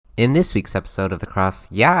In this week's episode of the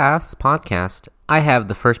CrossYaas podcast, I have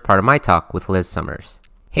the first part of my talk with Liz Summers.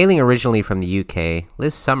 Hailing originally from the UK,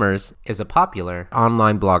 Liz Summers is a popular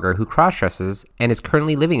online blogger who crossdresses and is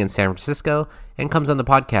currently living in San Francisco and comes on the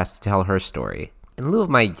podcast to tell her story. In lieu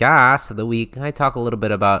of my Yaas of the week, I talk a little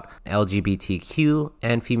bit about LGBTQ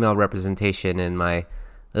and female representation in my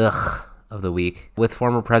ugh of the week with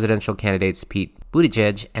former presidential candidates Pete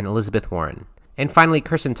Buttigieg and Elizabeth Warren. And finally,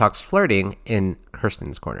 Kirsten talks flirting in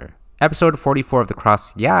Kirsten's Corner. Episode 44 of the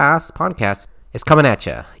CrossYaas podcast is coming at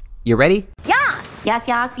you. You ready? Yaas! Yes,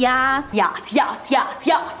 yes, yes. Yes, yes, yes,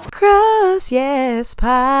 yes. CrossYaas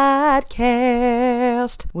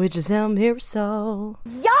podcast with Giselle Mirasol.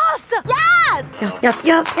 Yes! Yes! Yes, yes,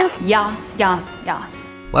 yes, yes. Yes, yes, yes.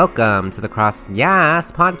 Welcome to the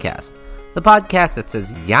CrossYaas podcast, the podcast that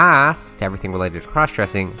says yes to everything related to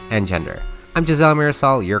cross-dressing and gender. I'm Giselle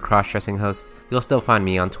Mirasol, your cross-dressing host. You'll still find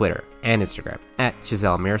me on Twitter and Instagram at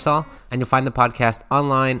Giselle Mirasol, and you'll find the podcast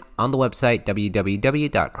online on the website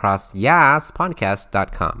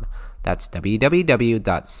www.crossyaaspodcast.com. That's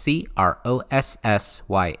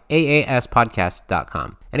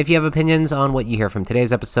www.crossyaaspodcast.com. And if you have opinions on what you hear from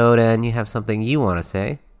today's episode and you have something you want to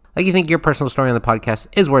say, like you think your personal story on the podcast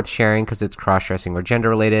is worth sharing because it's cross-dressing or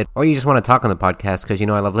gender-related, or you just want to talk on the podcast because you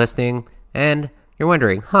know I love listening, and you're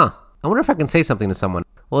wondering, I wonder if I can say something to someone.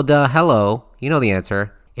 Well, hello. You know the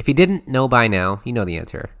answer. If you didn't know by now, you know the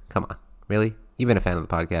answer. Come on. Really? You've been a fan of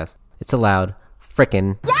the podcast. It's allowed.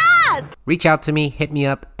 Frickin'. Yes! Reach out to me, hit me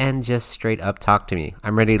up, and just straight up talk to me.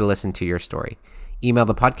 I'm ready to listen to your story. Email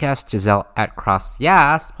the podcast, Giselle at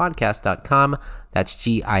crossdresser.com. That's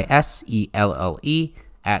GISELLE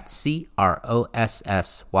at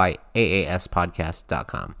CROSSYAAS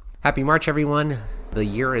podcast.com. Happy March, everyone. The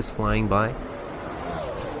year is flying by.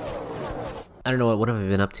 I don't know, what have I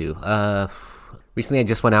been up to? Recently I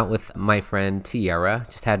just went out with my friend Tiara.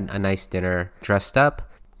 Just had a nice dinner, dressed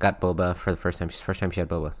up, got boba for the first time. It's the first time she had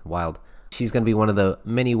boba. Wild. She's going to be one of the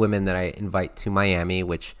many women that I invite to Miami,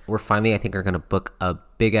 which we're finally, I think, are going to book a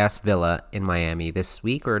big-ass villa in Miami this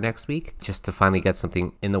week or next week, just to finally get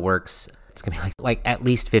something in the works. It's going to be like at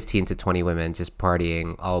least 15 to 20 women just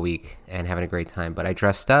partying all week and having a great time. But I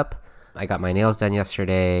dressed up. I got my nails done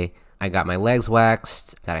yesterday. I got my legs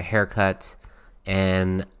waxed, got a haircut.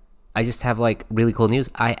 And I just have really cool news.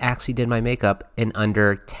 I actually did my makeup in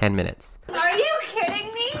under 10 minutes. Are you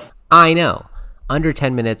kidding me? I know. Under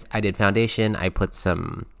 10 minutes, I did foundation. I put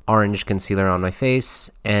some orange concealer on my face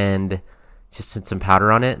and just put some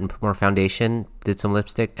powder on it and put more foundation, did some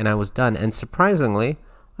lipstick, and I was done. And surprisingly,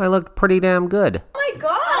 I looked pretty damn good. Oh my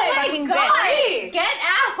god! Get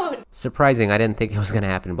out! Surprising. I didn't think it was going to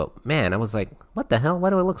happen, but man, I was like, what the hell? Why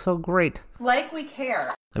do I look so great? Like we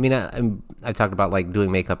care. I mean, I talked about doing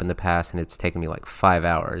makeup in the past, and it's taken me 5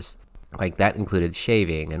 hours. That included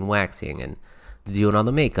shaving and waxing and doing all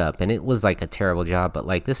the makeup, and it was a terrible job. But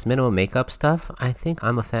this minimum makeup stuff, I think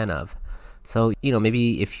I'm a fan of. So,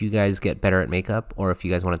 maybe if you guys get better at makeup, or if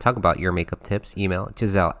you guys want to talk about your makeup tips, email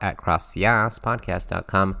Giselle at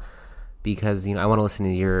crossdresser.com, because I want to listen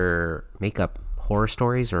to your makeup horror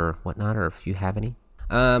stories or whatnot, or if you have any.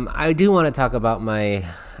 I do want to talk about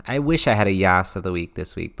I wish I had a Yaas of the week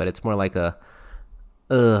this week, but it's more like a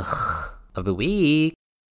ugh of the week.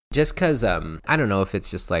 Just because, I don't know if it's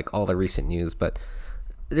just all the recent news, but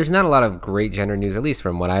there's not a lot of great gender news, at least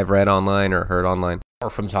from what I've read online or heard online or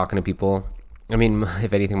from talking to people. I mean,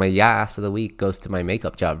 if anything, my Yaas of the week goes to my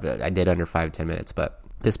makeup job. I did under 5-10 minutes, but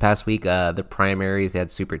this past week, the primaries, they had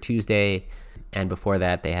Super Tuesday, and before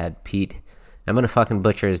that, they had Pete. I'm going to fucking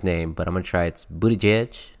butcher his name, but I'm going to try. It's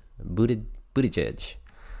Buttigieg. Buttigieg.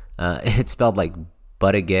 It's spelled like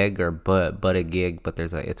Buttigieg or Buttigieg, but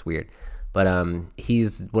it's weird. But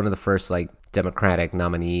he's one of the first Democratic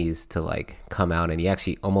nominees to come out, and he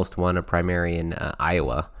actually almost won a primary in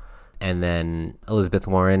Iowa. And then Elizabeth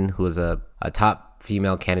Warren, who was a top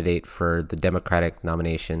female candidate for the Democratic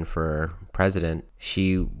nomination for president,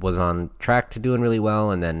 she was on track to doing really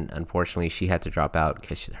well, and then unfortunately she had to drop out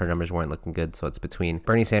because her numbers weren't looking good. So it's between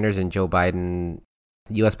Bernie Sanders and Joe Biden.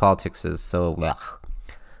 U.S. politics is so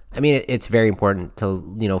I mean, it's very important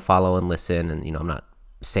to follow and listen, and I'm not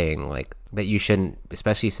saying that you shouldn't,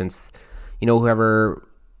 especially since whoever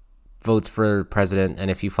votes for president, and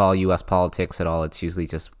if you follow U.S. politics at all, it's usually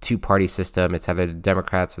just two-party system. It's either the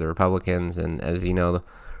Democrats or the Republicans, and as you know,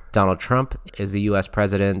 Donald Trump is the U.S.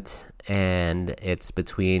 president, and it's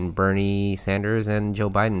between Bernie Sanders and Joe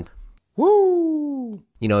Biden. Woo!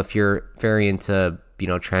 If you're very into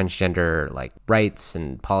transgender rights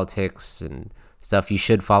and politics and stuff, you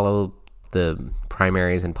should follow the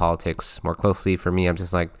primaries and politics more closely. For me, I'm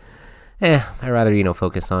just I'd rather,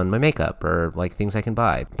 focus on my makeup or like things I can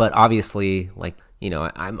buy. But obviously, like,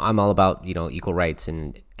 I'm all about, equal rights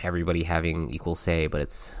and everybody having equal say, but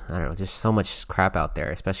it's, I don't know, just so much crap out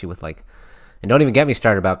there, especially with like, and don't even get me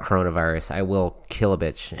started about coronavirus. I will kill a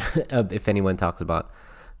bitch if anyone talks about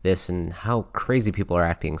this and how crazy people are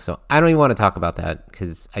acting. So I don't even want to talk about that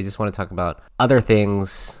because I just want to talk about other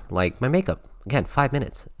things like my makeup. Again, 5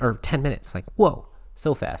 minutes or 10 minutes. Like, whoa,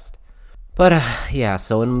 so fast. But yeah,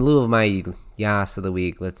 so in lieu of my Yaas of the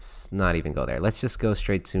week, let's not even go there. Let's just go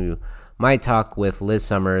straight to my talk with Liz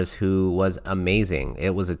Summers, who was amazing.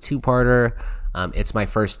 It was a two-parter. It's my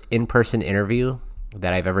first in-person interview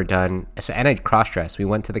that I've ever done. And I cross-dressed. We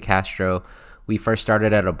went to the Castro. We first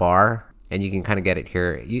started at a bar. And you can kind of get it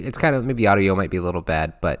here. It's kind of, maybe audio might be a little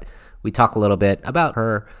bad, but we talk a little bit about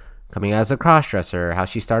her coming out as a crossdresser, how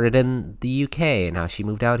she started in the UK and how she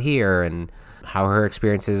moved out here and how her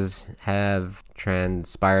experiences have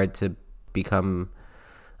transpired to become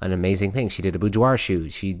an amazing thing. She did a boudoir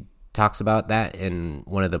shoot. She talks about that in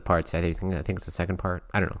one of the parts. I think it's the second part.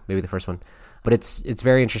 I don't know, maybe the first one. But it's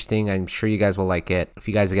very interesting. I'm sure you guys will like it. If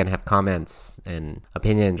you guys, again, have comments and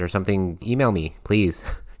opinions or something, email me, please.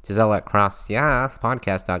 Giselle at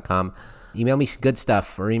crossyaspodcast.com. Email me good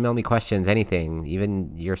stuff or email me questions, anything,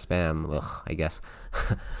 even your spam, I guess.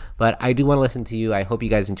 But I do want to listen to you. I hope you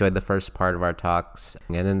guys enjoyed the first part of our talks.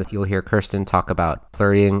 And then you'll hear Kirsten talk about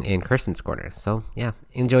flirting in Kirsten's Corner. So yeah,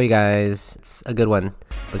 enjoy, you guys. It's a good one.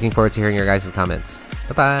 Looking forward to hearing your guys' comments.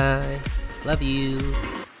 Bye-bye. Love you.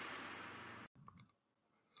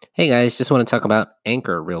 Hey guys, just want to talk about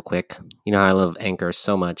Anchor real quick. I love Anchor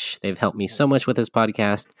so much. They've helped me so much with this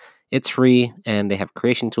podcast. It's free, and they have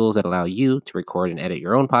creation tools that allow you to record and edit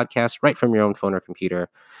your own podcast right from your own phone or computer.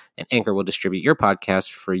 And Anchor will distribute your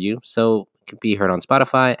podcast for you, so it can be heard on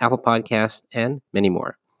Spotify, Apple Podcasts, and many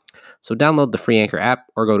more. So download the free Anchor app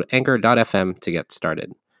or go to anchor.fm to get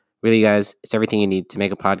started. Really, guys, it's everything you need to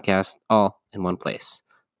make a podcast all in one place.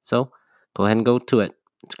 So go ahead and go to it.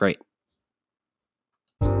 It's great.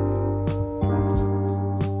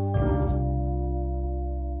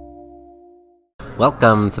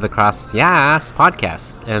 Welcome to the CrossYaas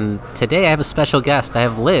podcast, and today I have a special guest. I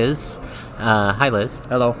have Liz. Hi, Liz.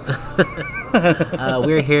 Hello.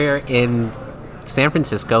 We're here in San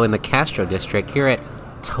Francisco in the Castro district here at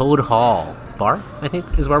Toad Hall Bar, I think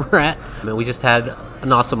is where we're at. We just had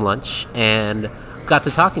an awesome lunch and got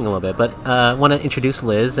to talking a little bit, but I want to introduce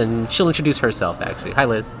Liz, and she'll introduce herself, actually. Hi,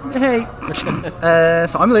 Liz. Hey.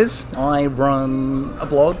 So I'm Liz. I run a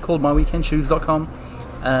blog called myweekendshoes.com.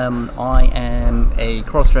 I am a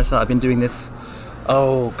crossdresser. I've been doing this,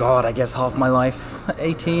 I guess half my life,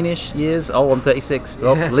 18-ish years. Oh, I'm 36.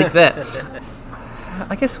 Oh, leak that.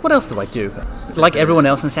 I guess, what else do I do? Like everyone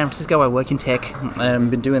else in San Francisco, I work in tech.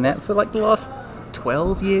 I've been doing that for like the last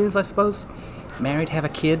 12 years, I suppose. Married, have a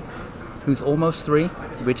kid who's almost 3,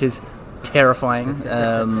 which is terrifying,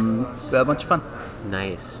 but a bunch of fun.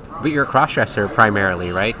 Nice. But you're a crossdresser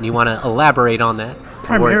primarily, right? You want to elaborate on that?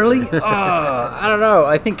 Primarily? I don't know.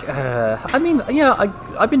 I think,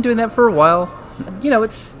 I've been doing that for a while.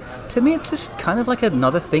 To me, it's just kind of like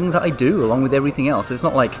another thing that I do along with everything else. It's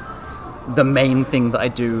not like the main thing that I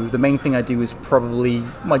do. The main thing I do is probably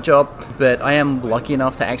my job, but I am lucky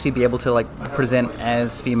enough to actually be able to like present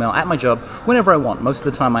as female at my job whenever I want. Most of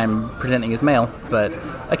the time I'm presenting as male, but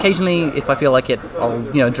occasionally if I feel like it,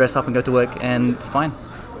 I'll, dress up and go to work, and it's fine.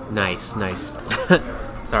 Nice.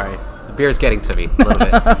 Sorry. The beer's getting to me a little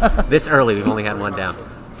bit. This early, we've only had one down.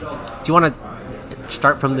 Do you want to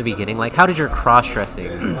start from the beginning? Like, how did your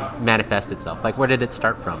cross-dressing manifest itself? Like, where did it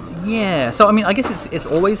start from? Yeah, so, I guess it's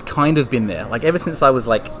always kind of been there. Like, ever since I was,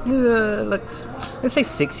 let's say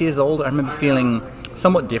 6 years old, I remember feeling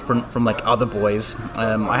somewhat different from, like, other boys.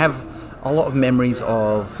 I have a lot of memories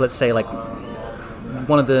of, let's say, like,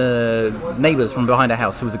 one of the neighbors from behind our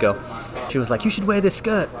house who was a girl. She was like, you should wear this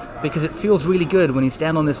skirt because it feels really good when you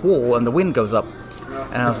stand on this wall and the wind goes up.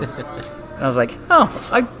 And I was like,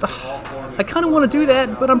 I kind of want to do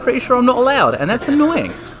that, but I'm pretty sure I'm not allowed. And that's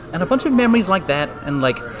annoying. And a bunch of memories like that. And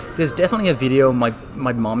like, there's definitely a video my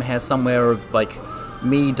mom has somewhere of like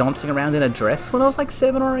me dancing around in a dress when I was like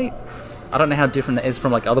 7 or 8. I don't know how different that is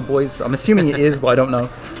from like other boys. I'm assuming it is, but I don't know.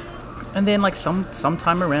 And then like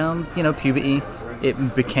sometime around, puberty,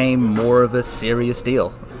 it became more of a serious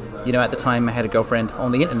deal. At the time I had a girlfriend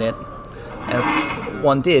on the internet, as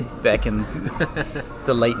one did back in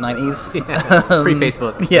the late 90s. Yeah,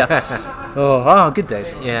 pre-Facebook. Yeah. Oh, good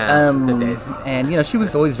days. Yeah, good days. And, she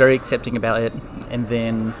was always very accepting about it. And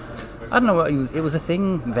then, I don't know, it was a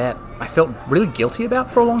thing that I felt really guilty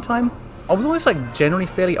about for a long time. I was always, generally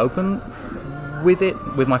fairly open with it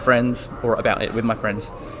with my friends, or about it with my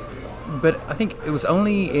friends. but I think it was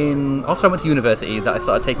only after I went to university that I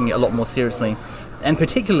started taking it a lot more seriously, and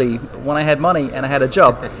particularly when I had money and I had a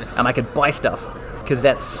job and I could buy stuff, because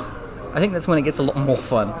I think that's when it gets a lot more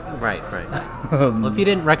fun. Right. Well, if you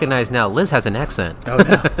didn't recognize now, Liz has an accent. Oh,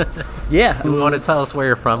 no. Yeah. You want to tell us where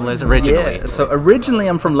you're from, Liz, originally? Yeah, so originally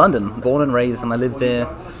I'm from London, born and raised, and I lived there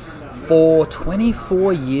for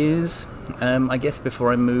 24 years, I guess,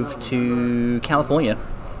 before I moved to California.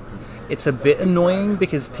 It's a bit annoying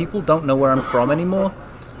because people don't know where I'm from anymore.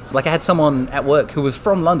 Like, I had someone at work who was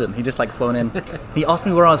from London. He just, like, flown in. He asked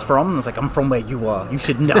me where I was from, and I was like, I'm from where you are. You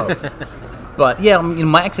should know. But, yeah,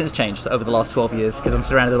 my accent's changed over the last 12 years because I'm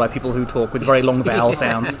surrounded by people who talk with very long vowel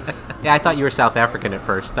sounds. Yeah, I thought you were South African at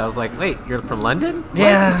first. I was like, wait, you're from London?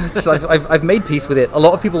 Yeah, so I've made peace with it. A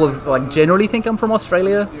lot of people have, like, generally think I'm from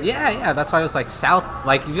Australia. Yeah, that's why I was like, South,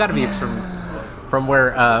 like, you gotta be from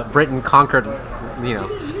where Britain conquered, you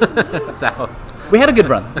know, South. We had a good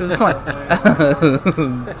run. It was fine.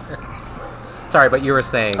 Sorry, but you were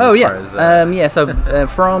saying... Oh, yeah. So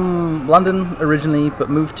from London originally, but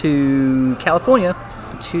moved to California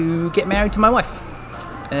to get married to my wife.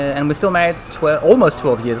 And we're still married almost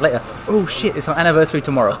 12 years later. Oh, shit, it's our anniversary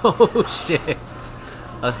tomorrow. Oh, shit.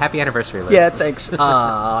 Happy anniversary, Liz. Yeah, thanks.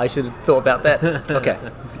 I should have thought about that. Okay,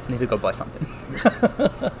 I need to go buy something.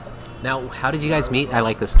 Now, how did you guys meet? I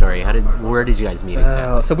like this story. Where did you guys meet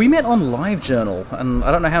exactly? So we met on LiveJournal, and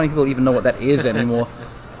I don't know how many people even know what that is anymore.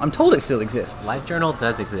 I'm told it still exists. LiveJournal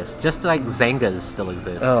does exist, just like Zyngas still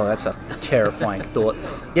exists. Oh, that's a terrifying thought.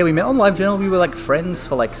 Yeah, we met on LiveJournal. We were like friends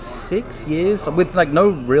for like 6 years with like no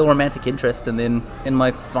real romantic interest. And then in my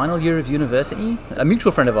final year of university, a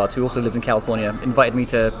mutual friend of ours who also lived in California invited me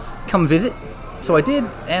to come visit. So I did,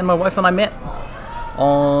 and my wife and I met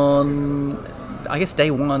on, I guess, day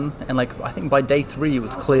one. And like I think by day 3, it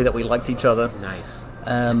was clear that we liked each other. Nice.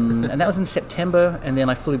 And that was in September, and then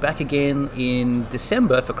I flew back again in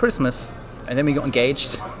December for Christmas, and then we got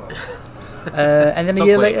engaged. And then a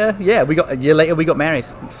year later, we got married.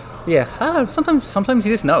 Yeah, I don't know, sometimes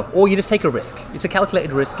you just know, or you just take a risk. It's a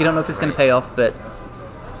calculated risk. You don't know if it's going to pay off, but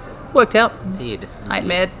worked out. Indeed. I ain't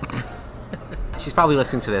mad. She's probably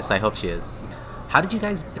listening to this. I hope she is. How did you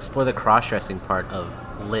guys explore the cross-dressing part of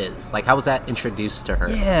Liz? Like, how was that introduced to her?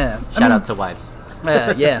 Yeah. Shout out to wives.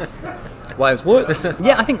 Yeah. Wives what?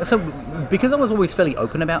 Yeah, I think so. Because I was always fairly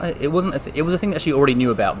open about it. It wasn't. It was a thing that she already knew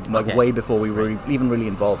about, like way before we were even really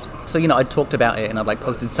involved. So I talked about it, and I'd like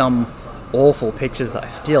posted some awful pictures that I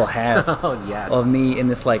still have of me in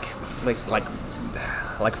this like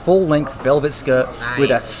full length velvet skirt with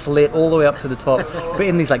a slit all the way up to the top, but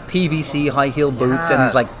in these like PVC high heel boots and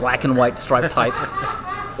these like black and white striped tights.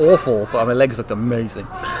 Awful, but my legs looked amazing.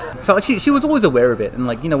 So she was always aware of it, and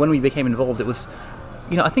like when we became involved, it was.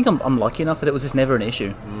 I think I'm lucky enough that it was just never an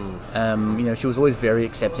issue. She was always very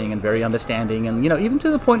accepting and very understanding, and even to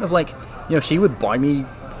the point of like, she would buy me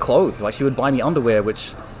clothes, like she would buy me underwear,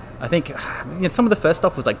 which I think, some of the first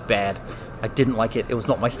stuff was like bad. I didn't like it. It was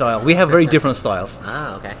not my style. We have very different styles.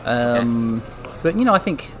 Ah, okay. But I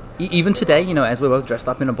think even today, as we were both dressed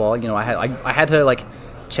up in a bar, I had her like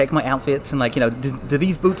check my outfits and like, do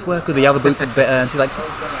these boots work or the other boots are better? And she's like,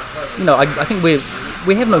 I think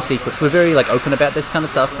we have no secrets. We're very like open about this kind of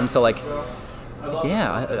stuff, and so like,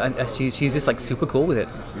 yeah, she's just like super cool with it.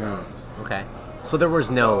 Okay. So there was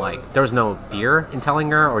no fear in telling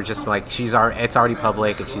her, or just like it's already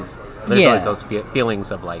public, and there's always those feelings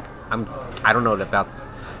of like I don't know about,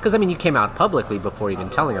 because I mean you came out publicly before even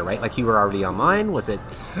telling her, right? Like you were already online. Was it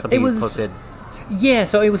something you posted? Yeah.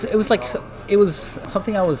 So it was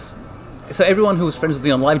something I was. So everyone who was friends with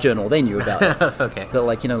me on LiveJournal, they knew about it. Okay. But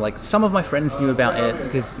like some of my friends knew about it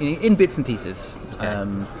because in bits and pieces.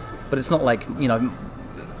 Okay. But it's not like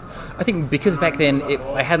I think because back then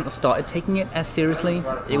I hadn't started taking it as seriously.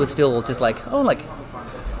 It was still just like, oh, like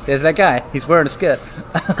there's that guy. He's wearing a skirt,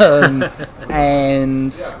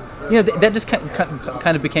 and that just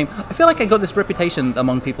kind of became. I feel like I got this reputation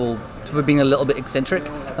among people for being a little bit eccentric,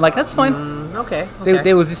 and like that's fine. Okay.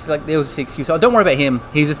 There was this excuse. Oh, don't worry about him.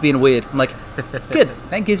 He's just being weird. I'm like, good.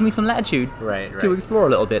 That gives me some latitude to explore a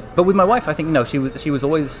little bit. But with my wife, I think she was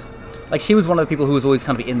always like she was one of the people who was always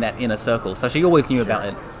kind of in that inner circle. So she always knew about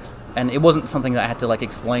it, and it wasn't something that I had to like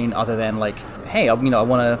explain other than like, hey, I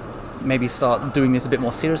want to maybe start doing this a bit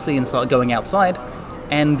more seriously and start going outside.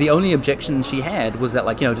 And the only objection she had was that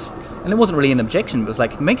like and it wasn't really an objection. It was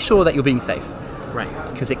like, make sure that you're being safe,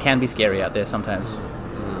 right? Because it can be scary out there sometimes.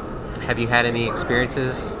 Have you had any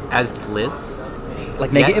experiences as Liz?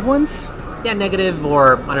 Like negative ones? Yeah, negative,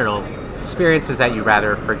 or I don't know, experiences that you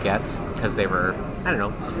rather forget because they were, I don't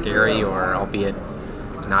know, scary or albeit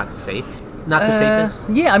not safe. Not the safest?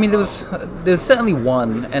 Yeah, I mean, there's certainly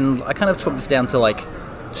one, and I kind of chalked this down to, like,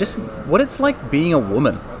 just what it's like being a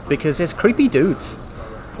woman. Because there's creepy dudes.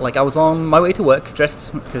 Like, I was on my way to work,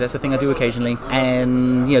 dressed, because that's the thing I do occasionally,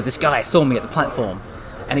 and, you know, this guy saw me at the platform,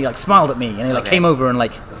 and he, like, smiled at me, and he, like, came over and,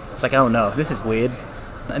 like, was like, oh, no, this is weird.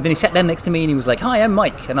 And then he sat down next to me, and he was like, hi, I'm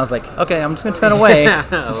Mike. And I was like, okay, I'm just going to turn away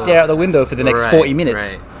and stare out the window for the next 40 minutes.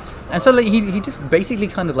 Right. And so, like, he just basically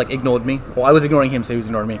kind of, like, ignored me. Well, I was ignoring him, so he was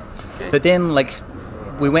ignoring me. Okay. But then, like,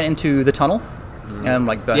 we went into the tunnel,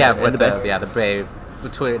 like, the bay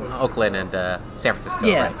between Oakland and San Francisco.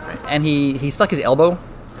 Yeah, right. And he stuck his elbow,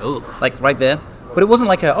 Ooh. like, right there. But it wasn't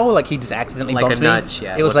like he just accidentally Like a bumped me. nudge,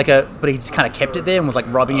 yeah. It was like but he just kind of kept it there and was,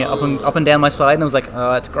 like, rubbing it up and down my side. And I was like,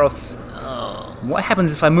 oh, that's gross. Oh. What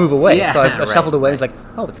happens if I move away? Yeah, So I shuffled away. right. It's like,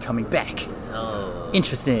 oh, it's coming back. Oh.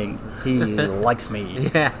 Interesting. He likes me.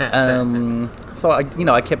 Yeah. So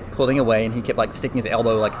I kept pulling away, and he kept, like, sticking his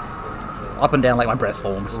elbow, like, up and down, like, my breast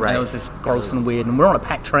forms. Right. And it was just gross and weird. And we're on a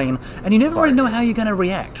packed train, and you never really know how you're gonna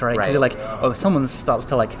react, right? Because you're like, oh, if someone starts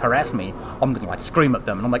to, like, harass me, I'm gonna, like, scream at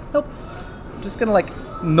them, and I'm like, nope, I'm just gonna, like,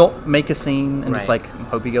 not make a scene and just, like,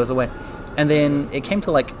 hope he goes away. And then it came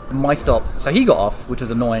to, like, my stop, so he got off, which was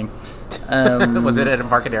annoying. Was it at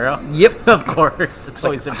Embarcadero? Yep. Of course. It's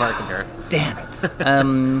always Embarcadero. Damn it.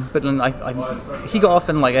 But then he got off,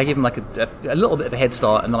 and, like, I gave him, like, a little bit of a head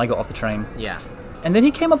start, and then I got off the train. Yeah. And then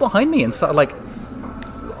he came up behind me and started, like,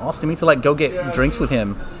 asking me to, like, go get drinks with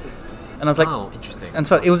him. And I was like, oh, interesting. And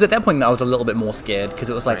so it was at that point that I was a little bit more scared, because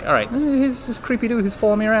it was like, all right, here's this creepy dude who's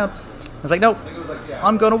following me around. I was like, nope,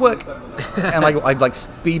 I'm going to work. And I like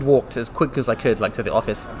speed walked as quick as I could, like, to the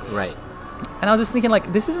office. Right. And I was just thinking,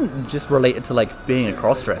 like, this isn't just related to, like, being a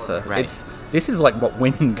crossdresser. Right. This is, like, what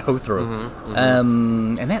women go through.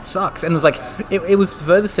 And that sucks. And it was like, it was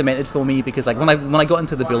further cemented for me because, like, when I got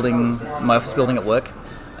into the building, my office building at work,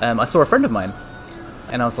 I saw a friend of mine,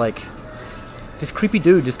 and I was like, this creepy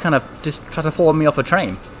dude just tried to follow me off a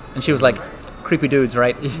train. And she was like, creepy dudes,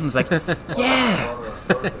 right? And I was like,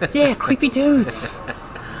 yeah, creepy dudes.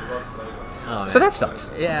 Oh, So that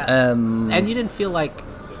sucks. Yeah. And you didn't feel like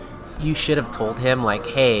you should have told him, like,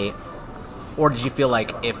 hey, or did you feel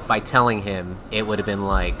like if by telling him it would have been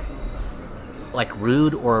like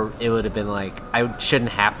rude, or it would have been like I shouldn't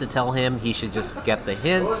have to tell him, he should just get the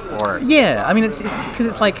hint? Or Yeah, I mean, it's because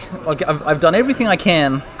it's like I've done everything I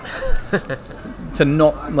can to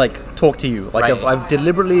not, like, talk to you. Like, Right. I've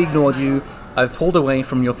deliberately ignored you. I've pulled away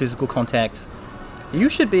from your physical contact. You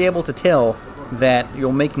should be able to tell that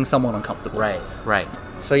you're making someone uncomfortable. right.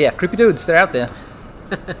 So yeah, creepy dudes, they're out there.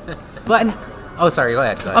 But oh, sorry, go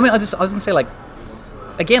ahead. I mean, I was gonna say, like,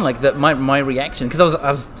 again, like, my reaction, because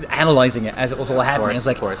I was analyzing it as it was all happening. It's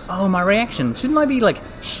like, oh, my reaction. Shouldn't I be, like,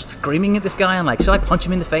 screaming at this guy and, like, should I punch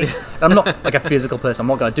him in the face? And I'm not, like, a physical person. I'm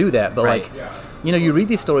not gonna do that. But Right. like, you know, you read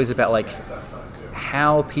these stories about, like,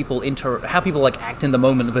 how people like act in the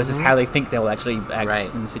moment versus how they think they'll actually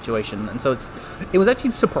act in the situation. And so it was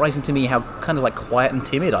actually surprising to me how kind of, like, quiet and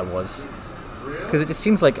timid I was. Because it just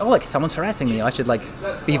seems like, oh, like, someone's harassing me, I should, like,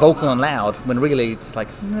 be vocal and loud, when really it's like,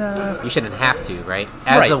 nah. You shouldn't have to, right?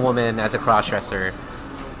 As Right. a woman, as a crossdresser,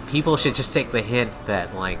 people should just take the hint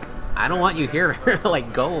that, like, I don't want you here.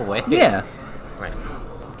 Like, go away. Yeah. Right.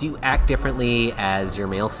 Do you act differently as your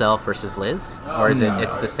male self versus Liz? Or is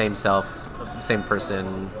it's the same self, same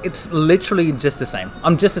person? It's literally just the same.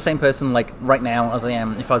 I'm just the same person, like, right now as I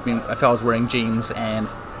am if I was wearing jeans and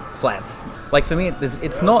flats. Like, for me,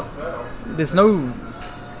 it's not. There's no.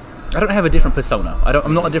 I don't have a different persona.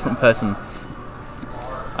 I'm not a different person.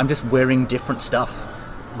 I'm just wearing different stuff.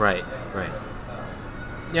 Right.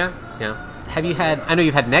 Yeah. Have you had? I know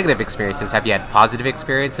you've had negative experiences. Have you had positive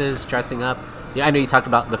experiences dressing up? Yeah, I know you talked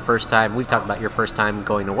about the first time. We've talked about your first time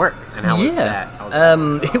going to work, and how was that?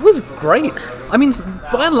 It was great. I mean,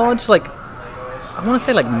 by and large, like, I want to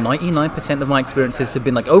say, like, 99% of my experiences have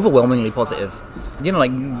been, like, overwhelmingly positive. You know,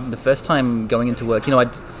 like, the first time going into work, you know,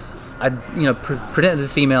 I'd presented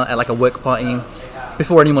this female at, like, a work party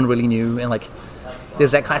before anyone really knew, and, like,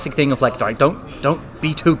 there's that classic thing of, like, don't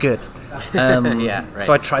be too good. Yeah, right.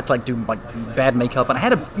 So I tried to, like, do, like, bad makeup, and I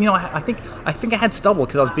had I think I had stubble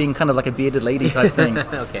because I was being kind of like a bearded lady type thing.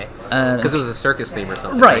 Okay. Because it was a circus theme or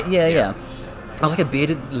something. Right? Yeah. I was like a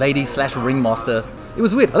bearded lady / ringmaster. It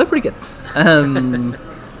was weird. I looked pretty good.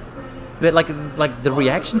 But like the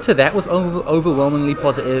reaction to that was overwhelmingly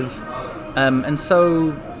positive. And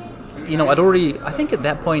so, you know, I think at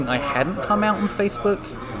that point I hadn't come out on Facebook.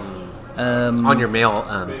 On your male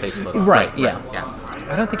Facebook. Right, yeah.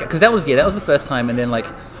 I don't think, because that was the first time, and then, like,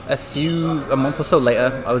 a month or so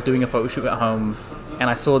later, I was doing a photo shoot at home, and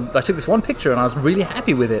I took this one picture, and I was really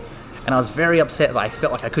happy with it, And I was very upset that I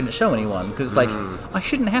felt like I couldn't show anyone, because like, I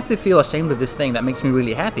shouldn't have to feel ashamed of this thing that makes me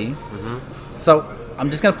really happy. So I'm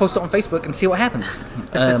just going to post it on Facebook and see what happens.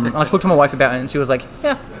 And I talked to my wife about it, and she was like,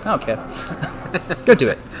 yeah, I don't care. Go do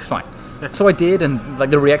it. It's fine. So I did, and like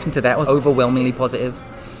the reaction to that was overwhelmingly positive.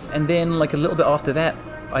 And then like a little bit after that,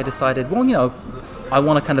 I decided, well, you know, I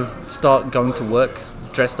want to kind of start going to work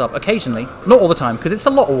dressed up occasionally. Not all the time, because it's a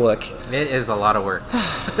lot of work. It is a lot of work.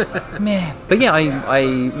 Man. But yeah, I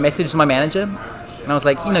messaged my manager, and I was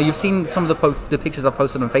like, you know, you've seen some of the pictures I've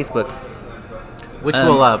posted on Facebook. Which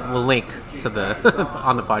we'll link to the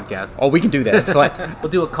on the podcast. Oh, we can do that. It's like,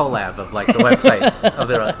 We'll do a collab of like the websites of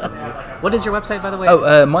the. What is your website, by the way?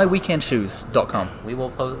 myweekendshoes.com. We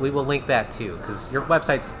will link that too, because your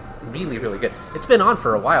website's really, really good. It's been on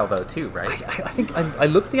for a while though too, right? I think I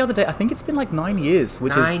looked the other day. I think it's been like 9 years,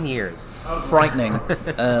 which is 9 years. frightening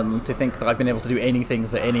to think that I've been able to do anything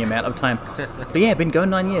for any amount of time. But yeah, I've been going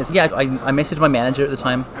 9 years. Yeah, I messaged my manager at the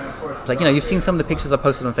time. It's like, you know, you've seen some of the pictures I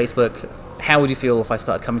posted on Facebook. How would you feel if I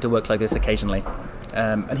started coming to work like this occasionally?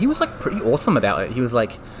 And he was like pretty awesome about it. He was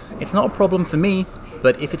like, it's not a problem for me,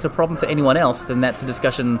 but if it's a problem for anyone else, then that's a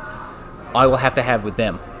discussion I will have to have with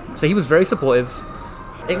them. So he was very supportive.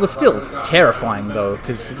 It was still terrifying though,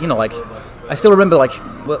 because, you know, like, I still remember like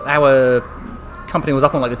our company was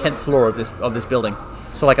up on like the 10th floor of this building.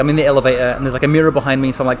 So like I'm in the elevator and there's like a mirror behind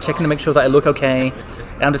me, so I'm like checking to make sure that I look okay.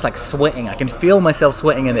 And I'm just like sweating. I can feel myself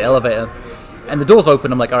sweating in the elevator. And the door's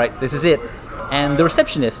open. I'm like, all right, this is it. And the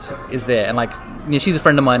receptionist is there, and like, you know, she's a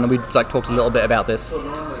friend of mine, and we like talked a little bit about this.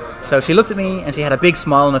 So she looked at me and she had a big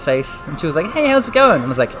smile on her face, and she was like, "Hey, how's it going?" And I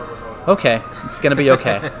was like, "Okay, it's gonna be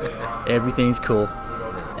okay. Everything's cool."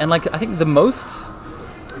 And like, I think the most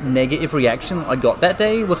negative reaction I got that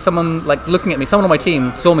day was someone like looking at me. Someone on my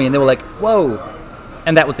team saw me and they were like, "Whoa,"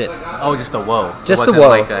 and that was it. Oh, just a whoa. Just it the wasn't whoa.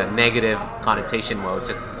 like a negative connotation whoa.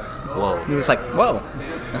 Just whoa. It was like, "Whoa,"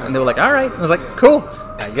 and they were like, "All right." I was like, "Cool.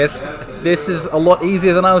 I guess this is a lot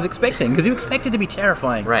easier than I was expecting," because you expect it to be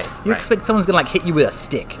terrifying. Right. You expect someone's gonna like hit you with a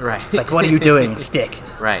stick. Right. It's like, what are you doing? Stick.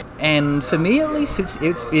 Right. And for me, at least,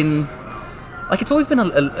 it's been like, it's always been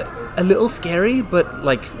a little scary, but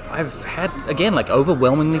like I've had, again, like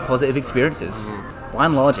overwhelmingly positive experiences. By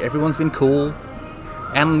and large, everyone's been cool,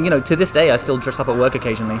 and you know, to this day, I still dress up at work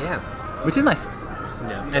occasionally. Yeah. Which is nice.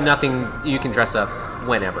 Yeah. And nothing, you can dress up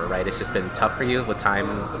whenever, right? It's just been tough for you with time,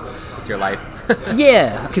 with your life.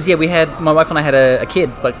 Yeah, because yeah, my wife and I had a kid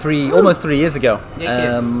like almost 3 years ago.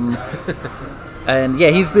 Yeah, And yeah,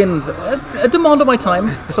 he's been a demand on my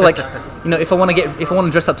time. So like, you know, if I want to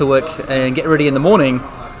dress up to work and get ready in the morning,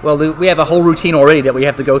 well, we have a whole routine already that we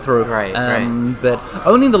have to go through. Right. But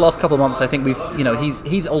only in the last couple of months, I think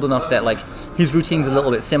he's old enough that like his routine's a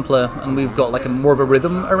little bit simpler, and we've got like more of a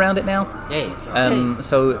rhythm around it now. Yay.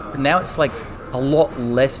 So now it's like a lot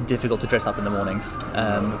less difficult to dress up in the mornings,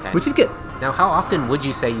 which is good. Now, how often would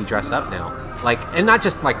you say you dress up now? Like, and not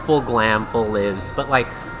just like full glam, full Liz, but like,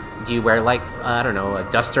 do you wear like, I don't know, a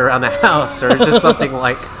duster around the house, or just something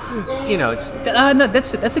like, you know? Just... No,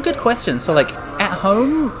 that's a good question. So like at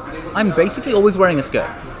home, I'm basically always wearing a skirt.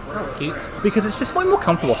 Oh, cute. Because it's just way more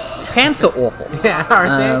comfortable. Pants are awful. Yeah,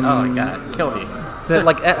 aren't they? Oh my god, kill me. But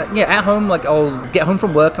like, at home, like I'll get home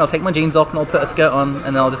from work and I'll take my jeans off and I'll put a skirt on,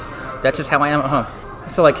 and then that's just how I am at home.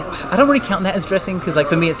 So like, I don't really count that as dressing, because like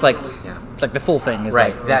for me it's like, it's like the full thing is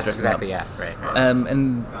right. Like, That's exactly up. Yeah. Right.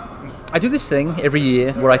 And I do this thing every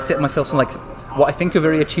year where I set myself some like what I think are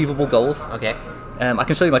very achievable goals. Okay. I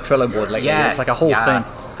can show you my Trello board. Like, yes, it's like a whole thing.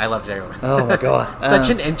 I love Trello. Oh my god, Such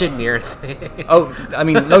an engineer thing. Oh, I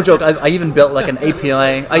mean, no joke. I even built like an API.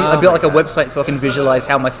 I built like a website so I can visualize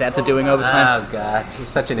how my stats are doing over time. Oh god, you're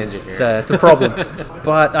such an engineer. It's a problem.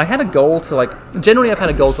 But I had a goal to like. Generally, I've had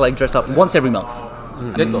a goal to like dress up once every month.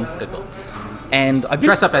 Good goal. And I've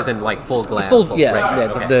dress up as in like full glam. Just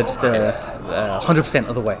 100%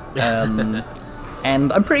 of the way.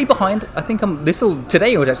 And I'm pretty behind. I think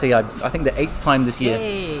today was actually I think the 8th time this year.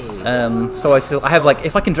 Yay. So I have like,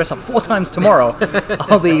 if I can dress up 4 times tomorrow,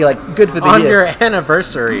 I'll be like good for the on year. your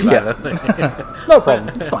anniversary. Yeah. No problem.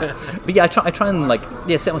 It's fine. But yeah, I try and like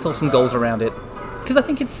set myself some goals around it, because I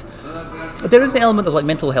think there is the element of like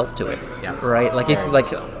mental health to it. Yes. Right. Like if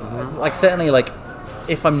like certainly like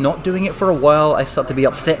if I'm not doing it for a while, I start to be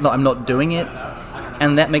upset that I'm not doing it.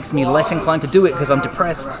 And that makes me less inclined to do it because I'm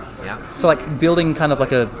depressed. Yeah. So like building kind of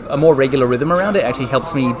like a more regular rhythm around it actually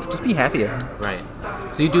helps me just be happier. Right.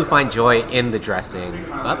 So you do find joy in the dressing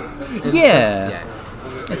up? Yeah.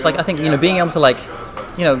 It's like, I think, being able to like,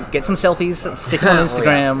 get some selfies, stick them on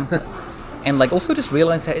Instagram. Oh, yeah. And like also just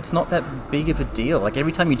realize that it's not that big of a deal. Like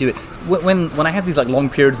every time you do it, when I have these like long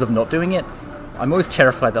periods of not doing it, I'm always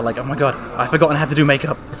terrified that, like, oh my god, I've forgotten how to do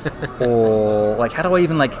makeup. Or, like, how do I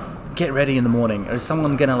even, like, get ready in the morning? Or is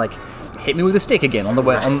someone gonna, like, hit me with a stick again on the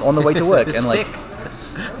way on the way to work? And, like,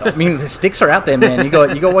 I mean, the sticks are out there, man. You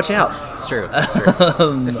got to watch out. It's true. It's true.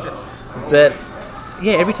 But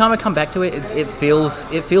yeah, every time I come back to it, it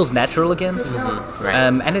feels natural again. Mm-hmm. Right.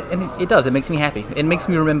 And it does. It makes me happy. It makes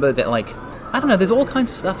me remember that, like, I don't know, there's all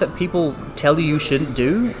kinds of stuff that people tell you shouldn't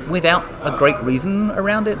do without a great reason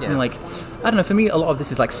around it. Yeah. And, like, I don't know, for me, a lot of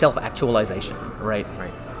this is, like, self-actualization, right?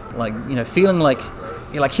 Right. Like, you know, feeling like,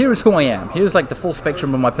 here is who I am. Here's, like, the full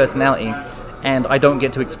spectrum of my personality, and I don't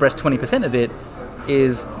get to express 20% of it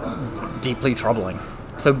is deeply troubling.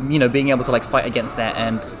 So, you know, being able to, like, fight against that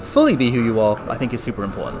and fully be who you are, I think is super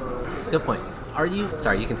important. Good point. Are you...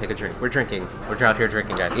 Sorry, you can take a drink. We're drinking. We're out here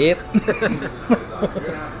drinking, guys. Yep.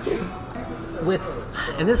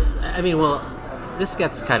 And this, I mean, well, this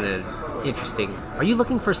gets kind of interesting. Are you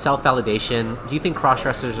looking for self-validation? Do you think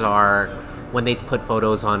crossdressers are, when they put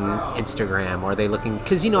photos on Instagram, or are they looking...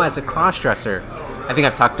 Because, you know, as a crossdresser, I think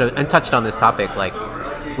I've touched on this topic, like,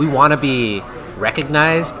 we want to be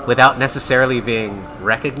recognized without necessarily being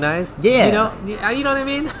recognized. Yeah. You know what I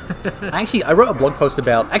mean? Actually, I wrote a blog post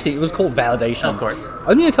about... Actually, it was called Validation. Of course.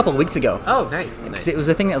 Only a couple of weeks ago. Oh, nice. It was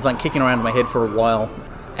a thing that was, like, kicking around in my head for a while.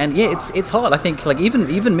 And yeah, it's hard. I think, like,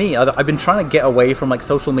 even me, I've been trying to get away from, like,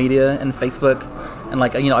 social media and Facebook, and,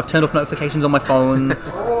 like, you know, I've turned off notifications on my phone.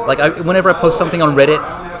 Like, whenever I post something on Reddit,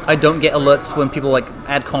 I don't get alerts when people, like,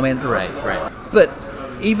 add comments. Right. But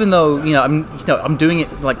even though, I'm doing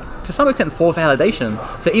it, like, to some extent for validation.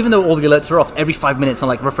 So even though all the alerts are off, every 5 minutes I'm,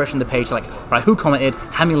 like, refreshing the page, like, right, who commented?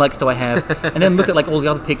 How many likes do I have? And then look at, like, all the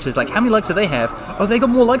other pictures, like, how many likes do they have? Oh, they got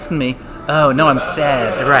more likes than me. Oh no, I'm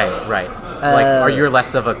sad. Right. Like, are you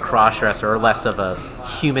less of a crossdresser or less of a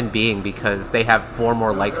human being because they have 4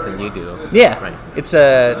 more likes than you do? Yeah, right. It's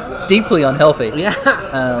deeply unhealthy. Yeah.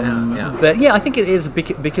 But yeah, I think it is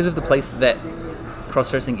because of the place that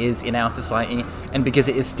cross-dressing is in our society, and because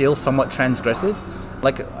it is still somewhat transgressive.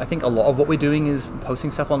 Like, I think a lot of what we're doing is posting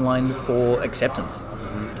stuff online for acceptance,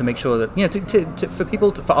 to make sure that, you know,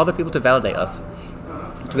 for other people to validate us,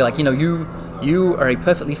 to be like, you know, you are a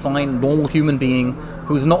perfectly fine, normal human being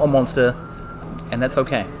who's not a monster, and that's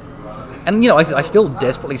okay. And, you know, I still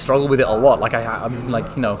desperately struggle with it a lot. Like, I'm like,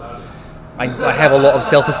 you know, I have a lot of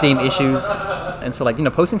self-esteem issues, and so, like, you know,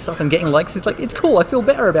 posting stuff and getting likes, it's like, it's cool, I feel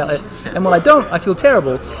better about it. And when I don't, I feel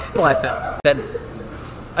terrible. But that,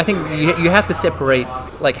 I think you have to separate,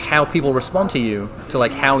 like, how people respond to you to,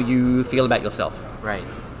 like, how you feel about yourself. Right.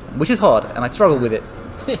 Which is hard, and I struggle with it.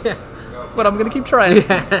 But I'm going to keep trying.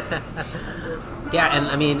 Yeah, and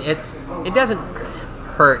I mean, it doesn't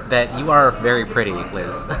hurt that you are very pretty,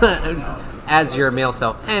 Liz, as your male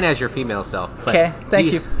self and as your female self. Okay,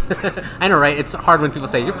 thank you. I know, right? It's hard when people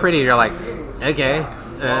say you're pretty. You're like, okay,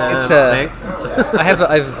 thanks.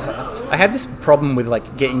 I have this problem with,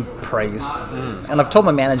 like, getting praise, and I've told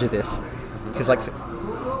my manager this because, like,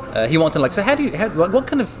 he wanted to, like, so what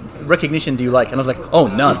kind of recognition do you like? And I was like, oh,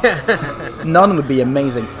 none. None would be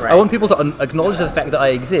amazing. Right. I want people to acknowledge the fact that I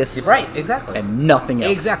exist. Right, exactly. And nothing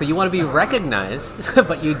else. Exactly. You want to be recognized,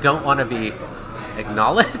 but you don't want to be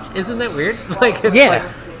acknowledged. Isn't that weird? Like,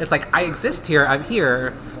 it's like I exist here. I'm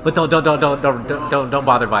here, but don't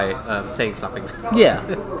bother by saying something. Yeah.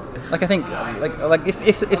 Like, I think, like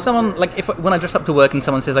if someone, like, when I dress up to work and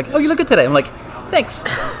someone says, like, oh, you look good today, I'm like, thanks.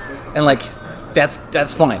 And, like, that's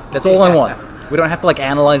fine. That's all I want. We don't have to, like,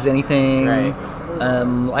 analyze anything. Right.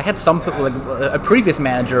 I had some people, like, a previous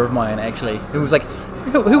manager of mine, actually, who was, like,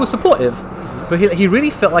 who was supportive, but he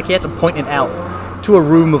really felt like he had to point it out to a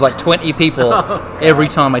room of, like, 20 people every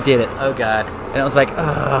time I did it. Oh, God. And I was like,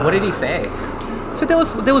 ugh. What did he say? So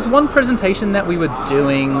there was one presentation that we were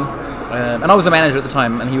doing, and I was a manager at the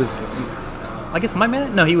time, and he was, I guess, my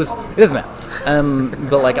manager? No, he was, it doesn't matter.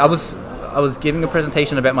 But, like, I was giving a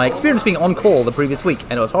presentation about my experience being on call the previous week,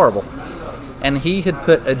 and it was horrible. And he had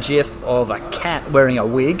put a GIF of a cat wearing a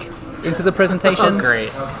wig into the presentation. Oh,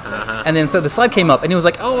 great. Uh-huh. And then so the slide came up, and he was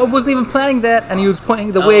like, oh, I wasn't even planning that. And he was pointing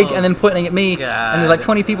at the wig and then pointing at me. God. And there's, like,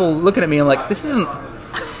 20 people looking at me. I'm like, this isn't...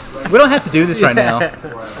 We don't have to do this right now.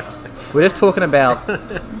 We're just talking about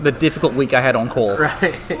the difficult week I had on call.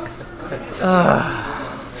 Right.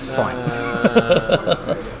 It's fine.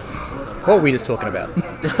 What were we just talking about?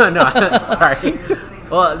 No, sorry.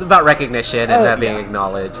 Well, about recognition and being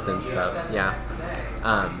acknowledged and stuff. Yeah.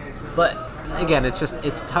 But again, it's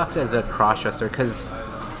tough as a crossdresser because,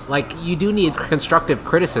 like, you do need constructive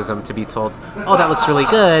criticism to be told, oh, that looks really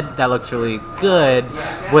good,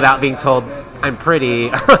 without being told I'm pretty,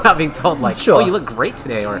 or without being told, like, sure, oh, you look great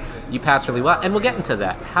today, or you passed really well. And we'll get into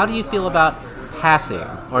that. How do you feel about passing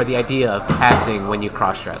or the idea of passing when you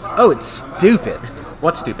cross-dress? Oh, it's stupid.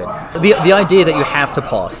 What's stupid? The idea that you have to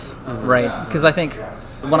pass, right? Because I think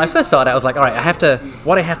when I first started, I was like, all right,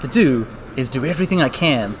 what I have to do is do everything I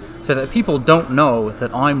can so that people don't know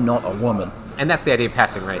that I'm not a woman. And that's the idea of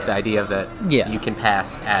passing, right? The idea of that Yeah. you can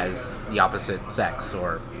pass as the opposite sex,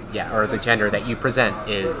 or the gender that you present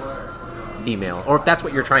is female, or if that's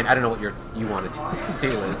what you're trying. I don't know what you wanted to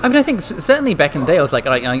do. I mean, I think certainly back in the day, I was like,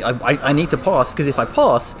 I need to pass, because if I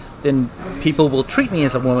pass, then people will treat me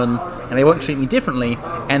as a woman, and they won't treat me differently,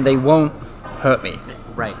 and they won't hurt me.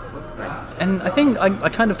 Right. And I think I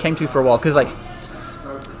kind of came to for a while, because, like,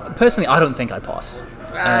 personally, I don't think I pass.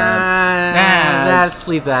 Let's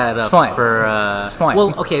leave that up fine. for... It's fine.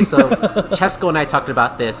 Well, okay, so Chesko and I talked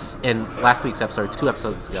about this in last week's episode, 2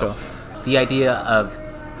 episodes ago. Sure. The idea of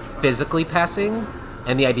physically passing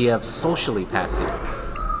and the idea of socially passing.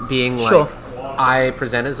 Being like, Sure. I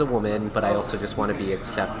present as a woman, but I also just want to be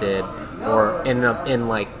accepted, or in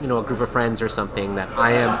like, you know, a group of friends or something, that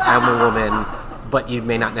I'm a woman, but you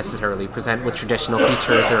may not necessarily present with traditional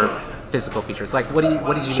features or physical features. Like, what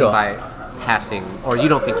did you Sure. mean by passing, or you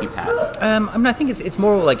don't think you pass? I mean, I think it's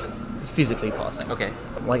more like physically passing. Okay.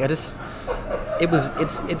 Like, it's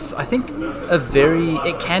I think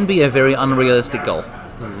it can be a very unrealistic goal.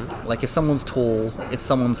 Mm-hmm. Like, if someone's tall, if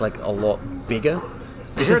someone's like a lot bigger.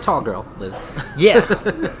 Because you're a tall girl, Liz. Yeah.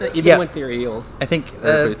 Even Yeah. with your heels. I think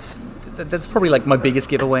Or boots. that's probably like my biggest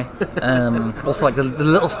giveaway. Also, like the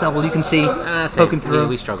little stubble you can see Same. poking through.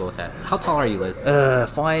 We struggle with that. How tall are you, Liz?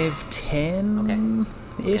 5'10"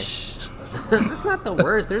 ish. That's not the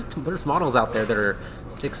worst. There's models out there that are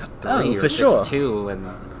 6'3" Oh, or for sure. 6'2", and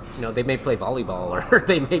you know, they may play volleyball or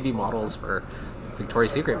they may be models for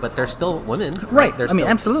Victoria's Secret, but they're still women, Right. They're I mean,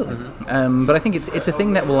 still- absolutely. But I think it's a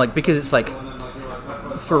thing that will, like, because it's like,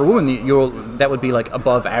 for a woman, that would be like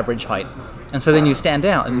above average height, and so then you stand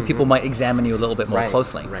out, and people might examine you a little bit more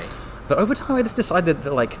closely. Right. But over time, I just decided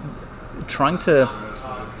that, like, trying to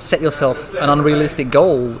set yourself an unrealistic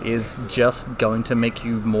goal is just going to make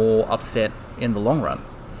you more upset in the long run.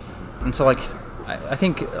 And so, like, I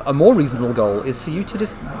think a more reasonable goal is for you to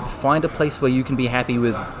just find a place where you can be happy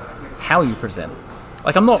with how you present.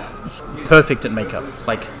 Like, I'm not perfect at makeup.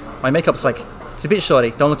 Like, my makeup's like, it's a bit shoddy,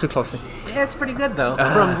 don't look too closely. Yeah, it's pretty good though.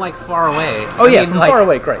 From like far away. Oh, yeah, from far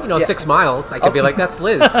away, great. You know, Yeah. 6 miles. I could be like, that's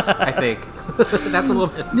Liz. I think that's a little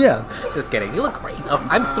bit. Yeah. Just kidding. You look great. Oh,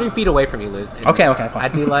 I'm 3 feet away from you, Liz. and Okay, fine.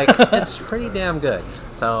 I'd be like, it's pretty damn good.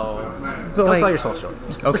 So But, don't like- sell yourself short.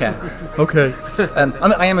 Okay.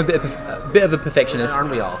 I am a bit of a perfectionist. Aren't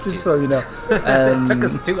we all? Just so you know. It took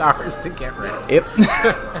us 2 hours to get ready. Yep.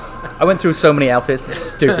 I went through so many outfits. It's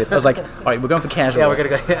stupid. I was like, all right, we're going for casual. Yeah, we're gonna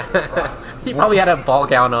go. You probably had a ball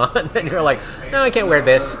gown on, and you're like, no, I can't wear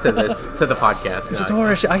this to the podcast. It's No,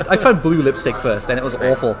 adorable. I tried blue lipstick first, and it was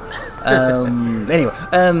awful. Anyway,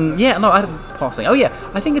 passing. Oh yeah,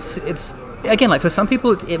 I think it's again, like, for some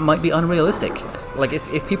people it might be unrealistic. Like,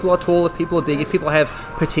 if people are tall, if people are big, if people have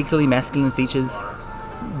particularly masculine features.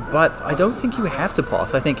 But I don't think you have to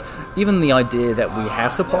pass. I think even the idea that we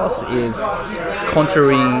have to pass is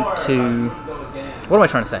contrary to... What am I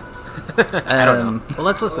trying to say? I don't know. Well,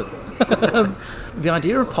 let's listen. The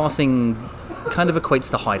idea of passing kind of equates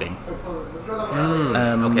to hiding.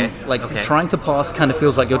 Okay. Like, Okay. trying to pass kind of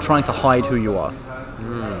feels like you're trying to hide who you are.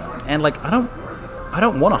 And, like, I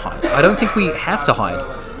don't want to hide. I don't think we have to hide.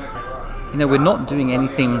 You know, we're not doing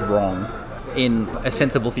anything wrong in a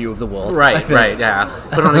sensible view of the world. I think. Right, yeah.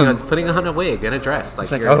 Putting on a wig and a dress, like,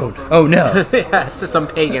 It's like, you're, oh no. yeah, to some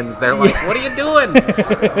pagans, they're like, "What are you doing?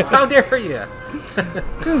 How dare you?"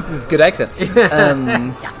 This is a good accent.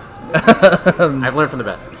 I've learned from the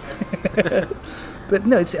best. But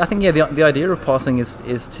no, I think the idea of passing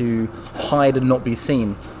is to hide and not be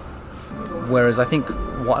seen. Whereas I think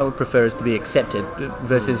what I would prefer is to be accepted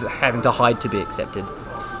versus having to hide to be accepted.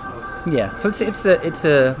 Yeah, so it's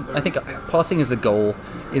a I think passing as a goal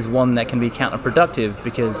is one that can be counterproductive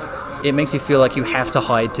because it makes you feel like you have to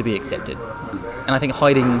hide to be accepted. And I think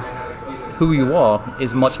hiding who you are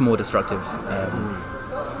is much more destructive.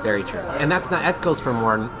 Very true. And that goes for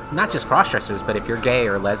more, not just cross-dressers, but if you're gay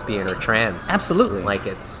or lesbian or trans. Absolutely. Like,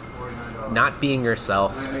 it's not being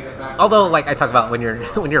yourself. Although, like, I talk about when you're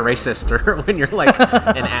racist or when you're like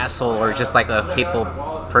an asshole or just like a hateful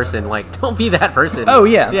person, like, don't be that person. Oh,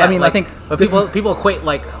 yeah. I mean, like, I think but people equate,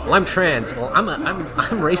 like, well, I'm trans, well, I'm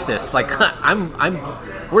racist, like,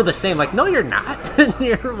 we're the same. Like, no, you're not.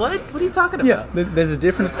 You're what are you talking about? Yeah, there's a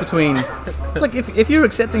difference between, like, if you're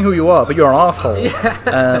accepting who you are, but you're an asshole,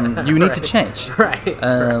 you need to change. Right.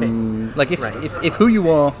 Like, if who you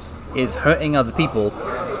are is hurting other people,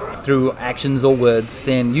 through actions or words,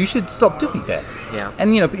 then you should stop doing that. Yeah.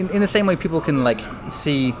 And in the same way, people can like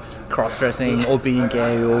see cross-dressing or being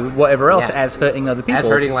gay or whatever else as hurting other people. As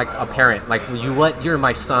hurting like a parent, like you're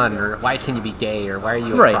my son, or why can you be gay, or why are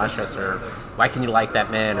you a crossdresser, or why can you like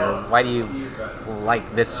that man, or why do you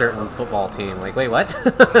like this certain football team? Like, wait, what?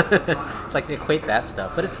 Like, they equate that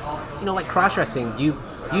stuff. But it's, like cross-dressing,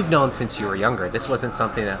 you've known since you were younger. This wasn't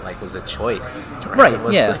something that like was a choice, right?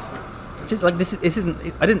 Like this isn't.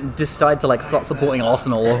 I didn't decide to like start supporting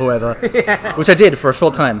Arsenal or whoever, which I did for a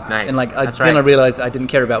short time. Nice. And like I realized I didn't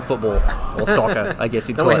care about football or soccer. I guess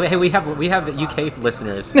you'd call it. Hey, we have the UK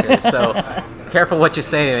listeners here, so careful what you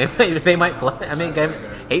say. They might get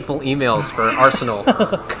hateful emails for Arsenal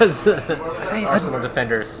because Arsenal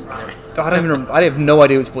defenders. I have no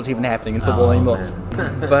idea what's even happening in football anymore.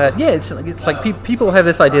 But yeah, it's like people have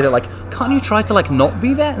this idea that like, can't you try to like not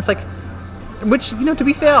be that? It's like. Which, to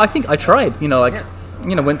be fair, I think I tried.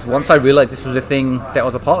 Once I realized this was a thing that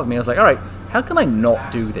was a part of me, I was like, all right, how can I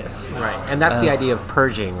not do this? Right, and that's the idea of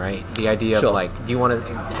purging, right? The idea of like,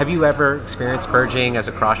 have you ever experienced purging as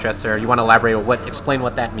a crossdresser? You want to elaborate on explain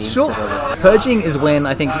what that means? Sure. Purging is when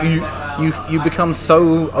I think you become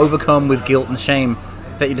so overcome with guilt and shame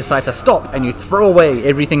that you decide to stop and you throw away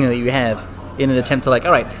everything that you have in an attempt to like,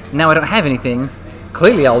 all right, now I don't have anything.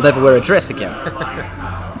 Clearly, I'll never wear a dress again.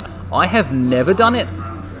 I have never done it.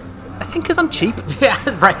 I think because I'm cheap. Yeah,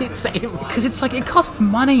 right, same. Because it's like, it costs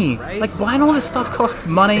money. Right? Like, buying all this stuff costs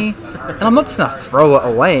money. And I'm not just going to throw it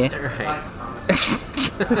away. Right.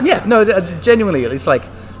 Yeah, no, genuinely, it's like,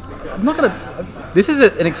 I'm not going to... This is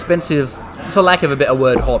an expensive, for lack of a better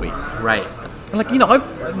word, hobby. Right. Like,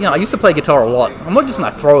 I used to play guitar a lot. I'm not just going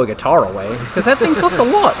to throw a guitar away. Because that thing costs a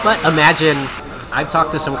lot. But imagine, I've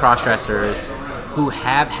talked to some crossdressers who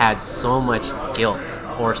have had so much guilt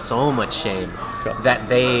or so much shame that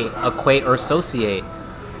they equate or associate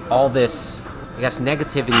all this, I guess,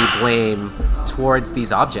 negativity, blame towards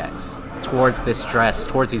these objects, towards this dress,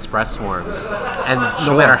 towards these breast forms. And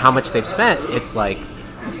no matter how much they've spent, it's like,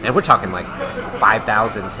 and we're talking like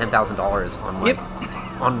 $5,000, $10,000 on like,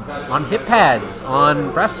 on hip pads,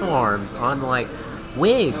 on breast forms, on like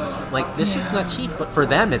wigs. Like, this shit's not cheap, but for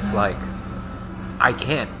them it's like, I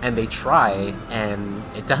can't, and they try, and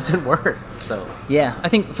it doesn't work. So yeah, I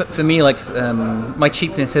think for me, like, my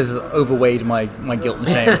cheapness has overweighed my guilt and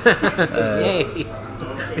shame.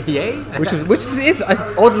 Yay! Which is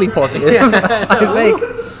oddly positive. I think.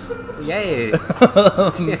 Yay!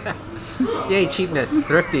 Yay! Cheapness,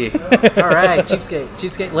 thrifty. All right,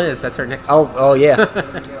 cheapskate Liz. That's her next. Oh yeah.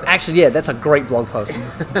 Actually, yeah, that's a great blog post.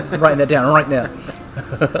 I'm writing that down right now.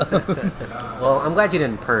 Well, I'm glad you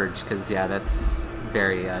didn't purge, because that's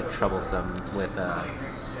very troublesome with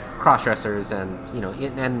crossdressers, and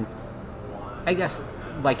and I guess,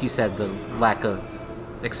 like you said, the lack of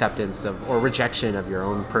acceptance of or rejection of your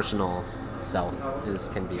own personal self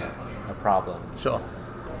can be a problem. Sure.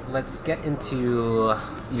 Let's get into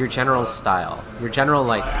your general style. Your general,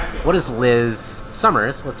 like, what is Liz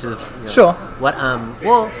Summers, which is sure.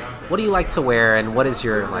 What do you like to wear, and what is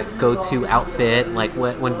your like go-to outfit? Like,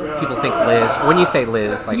 when people think Liz, when you say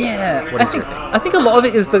Liz, like, what is your thing? I think a lot of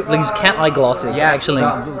it is these cat eye glasses. Yeah, actually,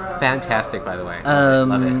 fantastic, by the way.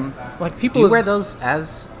 Love it. Like, people do you wear those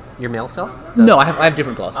as your male self? No, I have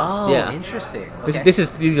different glasses. Oh, yeah. Interesting. Okay.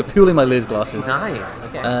 These are purely my Liz glasses. Nice.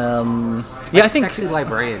 Okay. Yeah, I think sexy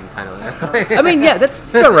librarian kind of. That's I mean, yeah,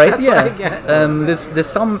 that's about right. That's yeah. what I get. There's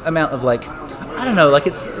some amount of like, I don't know, like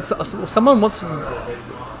it's someone once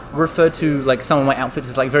referred to like some of my outfits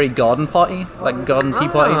as like very garden party, like garden tea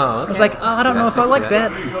party. Okay. I was like, I don't know if I like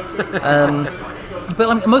that. But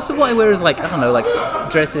like, most of what I wear is like, I don't know, like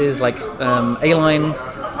dresses, like A-line,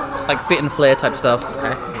 like fit and flare type stuff. Okay.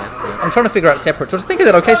 Yeah. I'm trying to figure out separate. So I think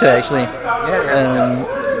that okay today, actually. Yeah.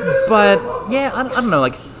 But yeah, I don't know.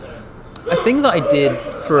 Like, a thing that I did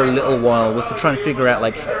for a little while was to try and figure out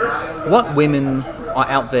like what women are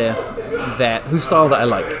out there whose style that I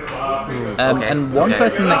like. And one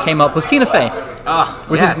person that came up was Tina Fey.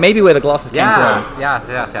 Which is maybe where the glasses came from. Yes.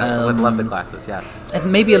 I would love the glasses, yes.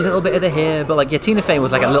 And maybe a little bit of the hair, but like, yeah, Tina Fey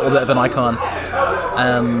was like a little bit of an icon.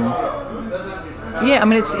 Yeah, I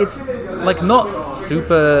mean, it's like not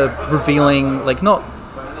super revealing, like not,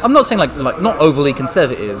 I'm not saying like not overly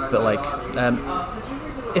conservative, but like,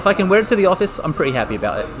 if I can wear it to the office, I'm pretty happy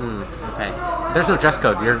about it. Okay. There's no dress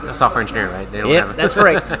code. You're a software engineer, right? They don't have That's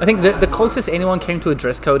right. I think the closest anyone came to a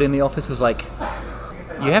dress code in the office was like,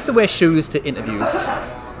 you have to wear shoes to interviews.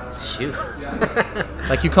 Shoot.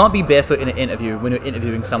 Like, you can't be barefoot in an interview when you're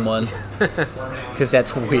interviewing someone, because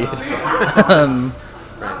that's weird.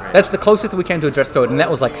 That's the closest we came to a dress code, and that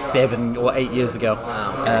was like 7 or 8 years ago.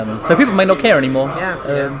 Wow. So people may not care anymore.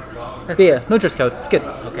 Yeah. But yeah, no dress code. It's good.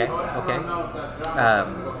 Okay.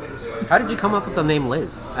 How did you come up with the name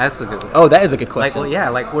Liz? That's a good one. Oh, that is a good Like, question. well, yeah,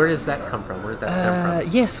 like where does that come from? Where does that stem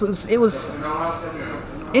from? Yes, it was.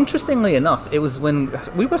 Interestingly enough, it was when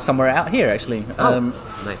we were somewhere out here actually.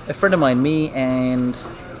 Nice. A friend of mine, me and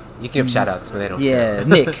You can give shout outs, but they don't yeah,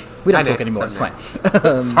 Nick. We don't Hi, talk Nick. anymore. It's What's fine.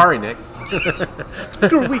 up, Sorry, Nick.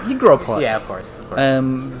 You grow apart. Yeah, of course.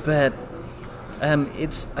 But I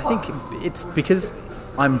think it's because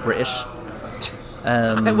I'm British.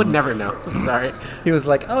 I would never know. Sorry. He was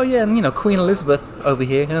like, oh yeah, and Queen Elizabeth over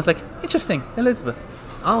here, and I was like, interesting, Elizabeth.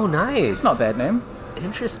 Oh, nice. It's not a bad name.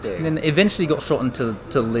 Interesting. And then eventually got shortened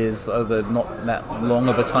to Liz over not that long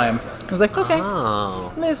of a time. I was like, okay,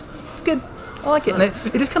 Oh. Liz, it's good. I like it. And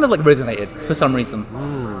it just kind of like resonated for some reason.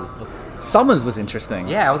 Summers was interesting.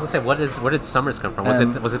 Yeah, I was gonna say, where did summers come from?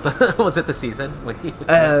 Was it the season? When you-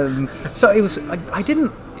 So it was. I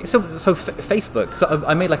didn't. So Facebook. So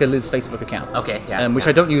I made like a Liz Facebook account. Okay, yeah. Which yeah.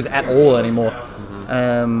 I don't use at all anymore.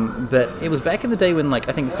 But it was back in the day when like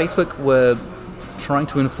I think Facebook were trying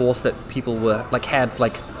to enforce that people were like had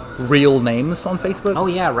like real names on Facebook. Oh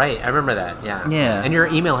yeah, right. I remember that. Yeah. Yeah. And your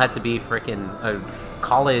email had to be freaking a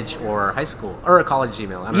college or high school or a college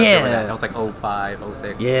email. I remember Yeah. that. That was like 05,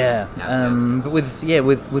 06. Yeah. Yeah. But with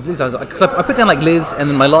Liz, I was like, because I put down like Liz, and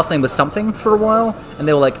then my last name was something for a while, and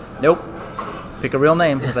they were like, nope, pick a real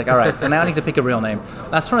name. I was like, all right, and now I need to pick a real name.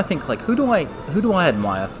 And I was trying to think like, who do I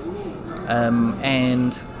admire?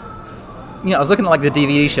 And I was looking at like the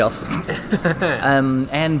DVD shelf,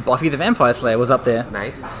 and Buffy the Vampire Slayer was up there.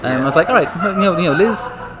 Nice. I was like, all right,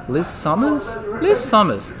 Liz Summers.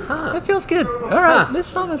 Huh. That feels good. All right, Huh. Liz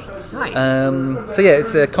Summers. Nice. So yeah,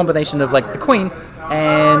 it's a combination of like the Queen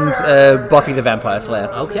and Buffy the Vampire Slayer.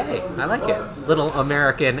 Okay, I like it. Little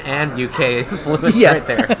American and UK influence Yeah. right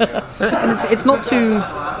there. And it's not too.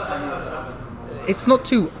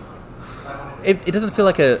 It doesn't feel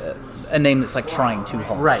like a name that's like trying too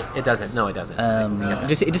hard. Right. It doesn't. No, it doesn't.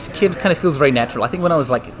 It just kind of feels very natural. I think when I was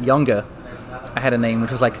like younger, I had a name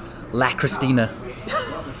which was like La Christina.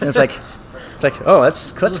 And it's like, oh,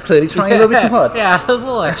 that's clearly trying a little bit too hard. Yeah, it was a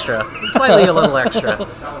little extra. Slightly a little extra.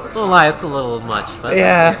 Won't lie, it's a little much. But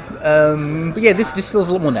Yeah. But yeah, this just feels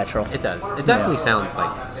a lot more natural. It does. It definitely sounds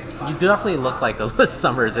like you definitely look like a Liz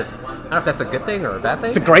Summers. I don't know if that's a good thing or a bad thing.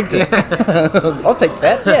 It's a great thing. I'll take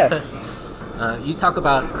that. Yeah. You talk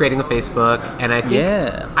about creating a Facebook, and I think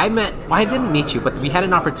Yeah. I didn't meet you, but we had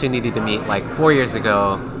an opportunity to meet like 4 years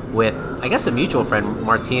ago with, I guess, a mutual friend,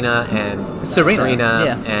 Martina and Serena,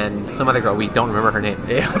 yeah. and some other girl. We don't remember her name.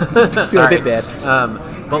 Yeah. Feel a bit bad.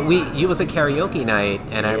 But it was a karaoke night,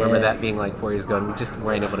 and I remember Yeah. that being like 4 years ago, and we just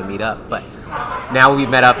weren't able to meet up. But now we've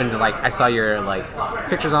met up, and like I saw your like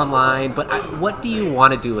pictures online. But what do you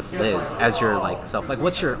want to do with Liz as your like self? Like,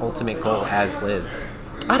 what's your ultimate goal as Liz?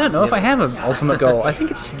 I don't know if I have an ultimate goal. I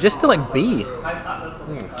think it's just to like be.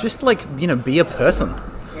 Just to, like, be a person.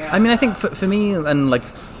 I mean, I think for me, and like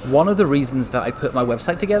one of the reasons that I put my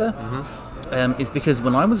website together is because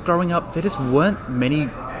when I was growing up, there just weren't many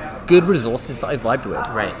good resources that I vibed with.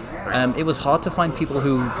 Right. It was hard to find people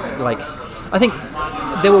who, like, I think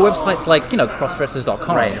there were websites like,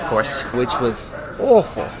 crossdressers.com. Right, of course. Which was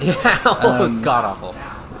awful. Yeah, god awful.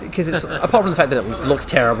 Because it's, apart from the fact that it looks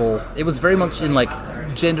terrible, it was very much in, like,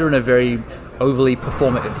 gender in a very overly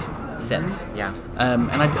performative sense. Yeah.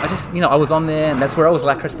 And I just, I was on there, and that's where I was,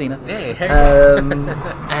 La Christina. Hey,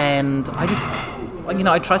 And I just,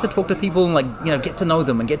 I tried to talk to people and, like, get to know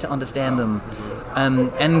them and get to understand them.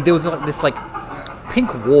 And there was, like, this, like,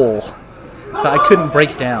 pink wall that I couldn't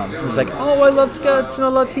break down. It was like, oh, I love skirts and I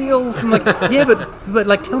love heels. And like, yeah, but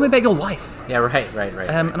like, tell me about your life. Yeah, right.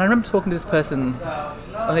 And I remember talking to this person,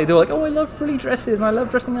 and they were like, oh, I love frilly dresses, and I love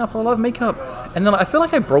dressing up, and I love makeup. And then I feel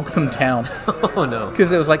like I broke them down. Oh, no.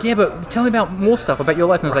 Because it was like, yeah, but tell me about more stuff about your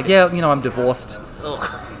life. And I was like, yeah, I'm divorced.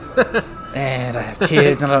 And I have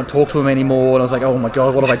kids, and I don't talk to them anymore. And I was like, oh my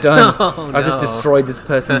god, what have I done? Oh, I just no. destroyed this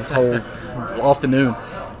person's whole afternoon.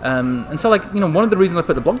 And so, like, one of the reasons I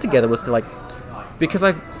put the blog together was to, like, because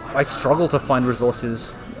I struggle to find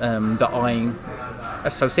resources that I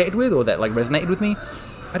associated with or that, like, resonated with me.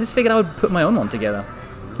 I just figured I would put my own one together.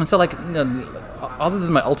 And so, like, other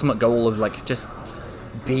than my ultimate goal of, like, just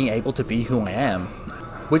being able to be who I am,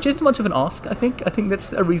 which isn't much of an ask, I think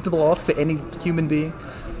that's a reasonable ask for any human being,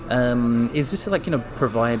 is just to, like,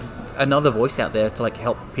 provide another voice out there to, like,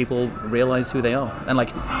 help people realize who they are and, like,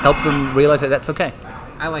 help them realize that that's okay.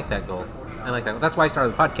 I like that goal. That's why I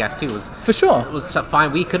started the podcast too. For sure. It was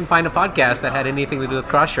fine. We couldn't find a podcast that had anything to do with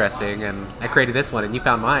cross-dressing, and I created this one, and you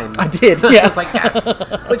found mine. I did, yeah. It's like,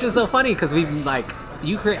 yes. Which is so funny because we, like,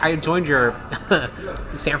 I joined your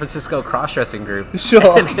San Francisco cross-dressing group.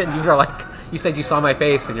 Sure. And then you were like, you said you saw my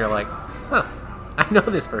face, and you're like, huh, I know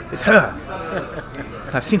this person. It's her.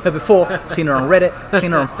 I've seen her before. Seen her on Reddit.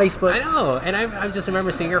 Seen her on Facebook. I know, and I just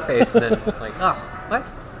remember seeing her face, and then like, oh, what?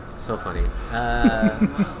 So funny.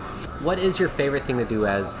 What is your favorite thing to do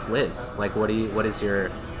as Liz? Like, what is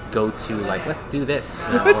your go-to? Like, let's do this.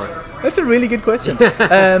 That's a really good question.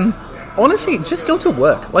 Honestly, just go to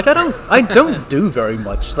work. Like, I don't do very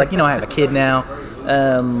much. Like, I have a kid now,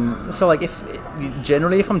 so like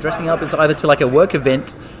if I'm dressing up, it's either to like a work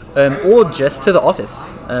event, or just to the office.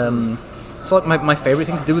 So like my favorite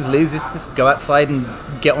thing to do as Liz is just go outside and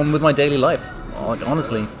get on with my daily life. Like,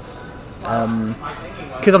 honestly,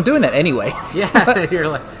 because I'm doing that anyway. Yeah, you're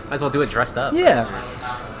like, might as well do it dressed up. Yeah,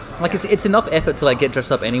 like it's enough effort to like get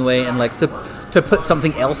dressed up anyway, and like to put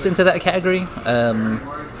something else into that category.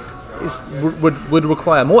 Would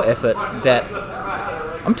require more effort that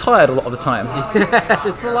I'm tired a lot of the time.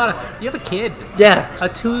 It's a lot of... You have a kid. Yeah. A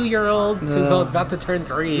 2-year-old who's about to turn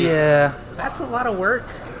 3. Yeah. That's a lot of work.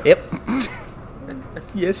 Yep.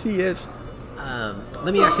 Yes, he is.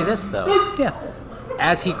 Let me ask you this, though. Yeah.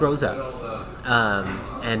 As he grows up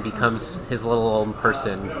and becomes his little own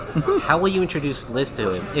person, how will you introduce Liz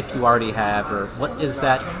to him, if you already have, or what is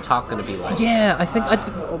that talk going to be like? Yeah, I think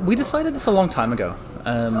we decided this a long time ago.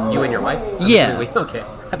 You and your wife? Yeah. Okay.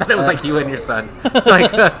 I thought it was like you and your son. Like,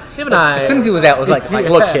 him and I... As soon as he was out, I was like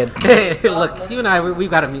look, kid. Hey, look, you and I, we've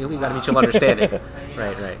got to mutual understanding.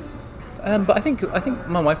 Right. But I think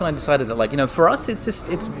my wife and I decided that, like, for us,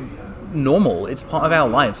 it's normal. It's part of our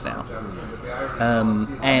lives now.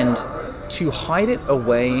 And to hide it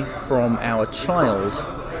away from our child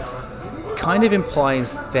kind of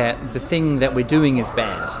implies that the thing that we're doing is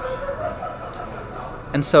bad.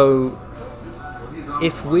 And so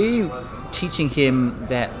if we're teaching him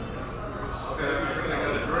that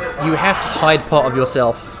you have to hide part of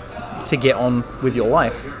yourself to get on with your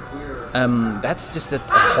life, that's just a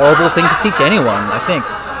horrible thing to teach anyone, I think.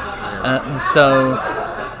 So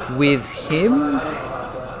with him,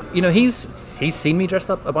 he's seen me dressed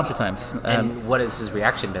up a bunch of times. And what has his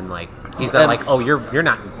reaction been like? He's not like, oh, you're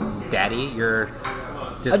not daddy, you're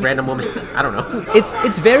this random woman. I don't know.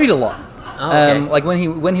 It's varied a lot. Oh, okay. Like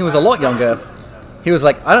when he was a lot younger, he was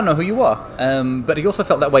like, I don't know who you are. But he also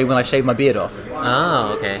felt that way when I shaved my beard off.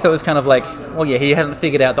 Oh, okay. So it was kind of like, well, yeah, he hasn't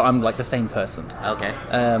figured out that I'm like the same person. Okay.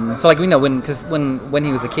 So like we know when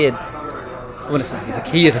he was a kid,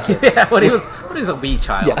 he is a kid. Yeah, when he was a wee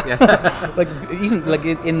child. Yeah. Like even like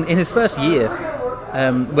in his first year,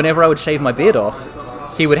 whenever I would shave my beard off,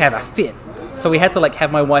 he would have a fit. So we had to like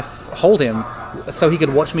have my wife hold him so he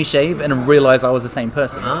could watch me shave and realize I was the same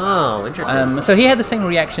person. Oh, interesting. So he had the same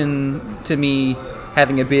reaction to me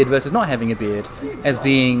having a beard versus not having a beard as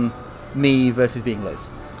being me versus being Liz,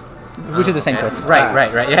 which is the same person. Right.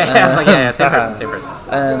 Yeah, I was like, yeah, same person.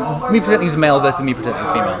 Me pretending he's male versus me pretending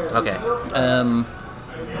he's female. Okay.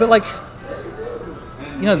 But like,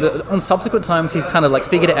 on subsequent times he's kind of like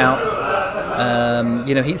figured it out.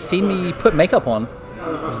 He's seen me put makeup on.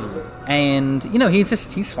 And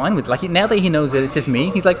he's fine with like now that he knows that it's just me.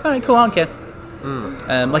 He's like, all right, cool, I don't care.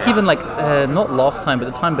 Like even like not last time, but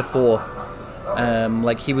the time before,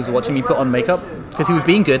 like he was watching me put on makeup because he was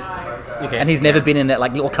being good, and he's never been in that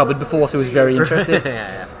like little cupboard before, so he was very interested.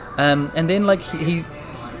 Yeah. And then like you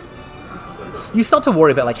start to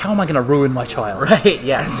worry about like how am I going to ruin my child? Right.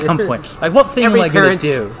 Yeah. At some point, like what thing am I going to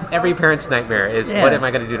do? Every parent's nightmare is what am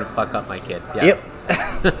I going to do to fuck up my kid? Yes.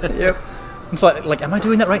 Yep. Yep. It's like, am I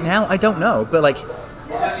doing that right now? I don't know, but like,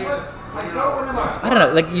 I don't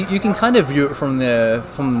know. Like, you can kind of view it from the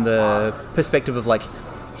perspective of like,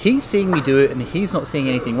 he's seeing me do it and he's not seeing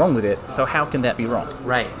anything wrong with it. So how can that be wrong?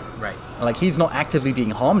 Right. Like he's not actively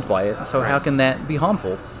being harmed by it. So how can that be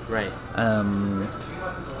harmful? Right. And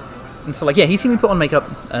so like, yeah, he's seen me put on makeup.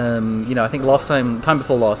 I think time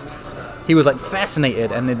before last, he was like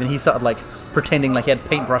fascinated, and then he started like pretending like he had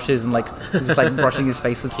paintbrushes and like just like brushing his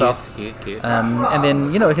face with stuff. Cute. And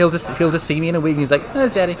then he'll just see me in a wig and he's like, "Oh,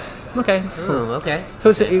 there's Daddy." Okay, it's cool. Okay.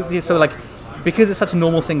 So like because it's such a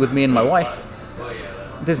normal thing with me and my wife,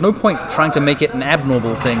 there's no point trying to make it an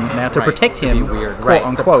abnormal thing now to protect him, weird. quote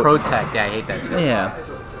unquote. To protect. Yeah, I hate that.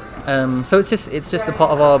 Yeah. So it's just a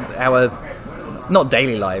part of our not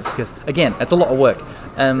daily lives, because again, it's a lot of work.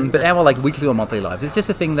 But our like weekly or monthly lives. It's just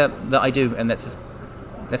a thing that I do, and that's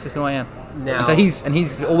just who I am. Now, and so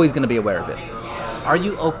he's always going to be aware of it. Are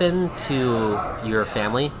you open to your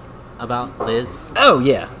family about Liz? Oh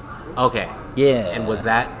yeah. Okay. Yeah. And was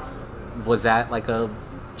that like a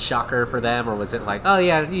shocker for them, or was it like, oh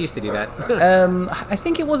yeah, you used to do that? I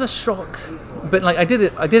think it was a shock, but like I did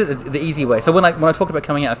it the easy way. So when I talked about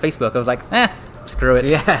coming out of Facebook, I was like, screw it.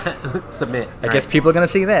 Yeah, submit. I guess people are going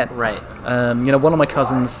to see that. Right. One of my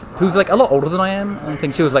cousins, who's like a lot older than I am, I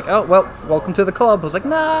think she was like, oh, well, welcome to the club. I was like,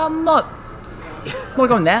 nah, I'm not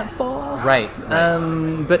going that far. Right.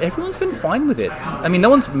 But everyone's been fine with it. I mean, no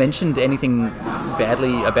one's mentioned anything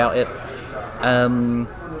badly about it.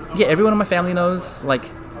 Yeah, everyone in my family knows. Like,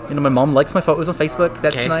 my mom likes my photos on Facebook.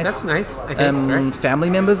 That's nice. That's nice. I think, right? Family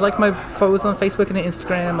members like my photos on Facebook and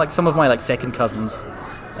Instagram. Like some of my second cousins,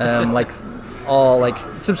 all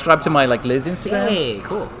subscribe to my Liz Instagram. Hey,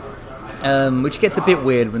 cool. Which gets a bit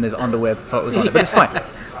weird when there's underwear photos on it, but it's fine.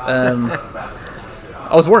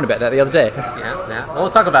 I was worried about that the other day. Yeah. We'll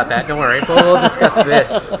talk about that. Don't worry. We'll discuss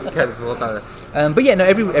this because we'll talk about it. But yeah, no,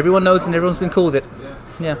 everyone knows and everyone's been cool with it.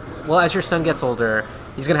 Yeah. Well, as your son gets older,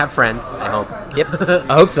 he's gonna have friends, I hope. Yep.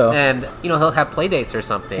 I hope so. And he'll have play dates or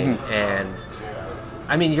something. Mm-hmm. And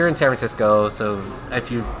I mean, you're in San Francisco, so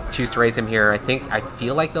if you choose to raise him here, I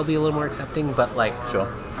feel like they'll be a little more accepting. But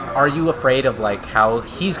sure. Are you afraid of how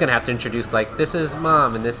he's gonna have to introduce this is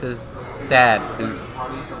mom and this is dad, who's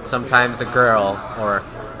sometimes a girl, or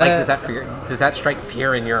does that strike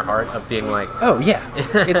fear in your heart of being like, oh yeah,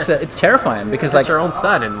 it's terrifying because it's your own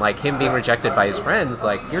son and him being rejected by his friends,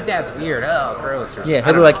 your dad's weird, oh gross, or, yeah,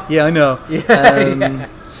 he'll be like, yeah, I know. Yeah.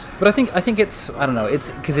 But I think it's, I don't know,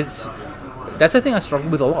 it's because that's the thing I struggle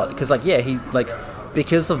with a lot because he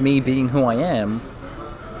because of me being who I am,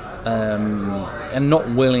 and not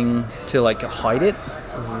willing to hide it,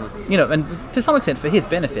 and to some extent for his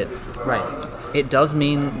benefit, right? It does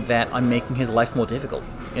mean that I'm making his life more difficult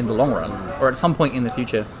in the long run, or at some point in the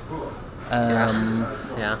future.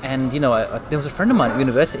 Yeah. And there was a friend of mine at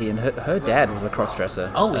university, and her dad was a crossdresser.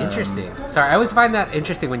 Oh, interesting. Sorry, I always find that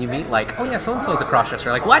interesting when you meet oh yeah, so and so is a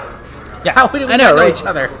crossdresser. What? Yeah, how do we know each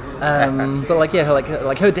other?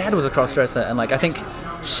 But her dad was a crossdresser, and I think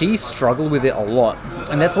she struggled with it a lot,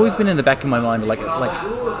 and that's always been in the back of my mind.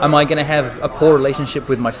 Am I going to have a poor relationship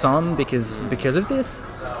with my son because of this?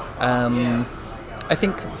 I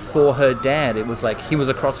think for her dad, it was he was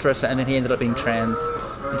a crossdresser, and then he ended up being trans,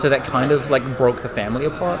 and so that kind of broke the family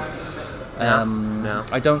apart. No.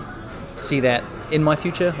 I don't see that in my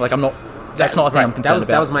future. I'm not. That's not a thing I'm concerned about.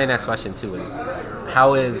 That was my next question too.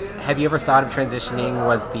 Have you ever thought of transitioning?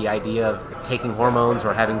 Was the idea of taking hormones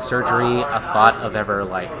or having surgery a thought of ever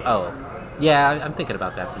oh, yeah, I'm thinking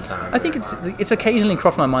about that sometimes? I think it's occasionally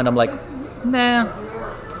crossed my mind. I'm like, nah.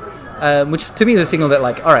 Which to me is a signal that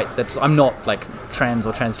all right, I'm not trans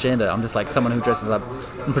or transgender. I'm just someone who dresses up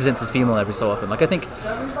and presents as female every so often. I think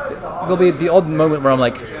there'll be the odd moment where I'm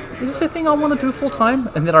like, is this a thing I want to do full time?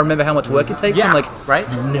 And then I remember how much work it takes. Yeah, I'm right?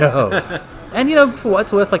 No. And for what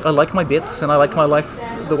it's worth, I like my bits and I like my life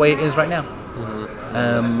the way it is right now.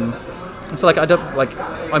 Mm-hmm. And so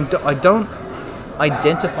I don't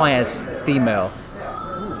identify as female.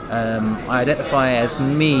 I identify as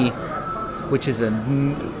me, which is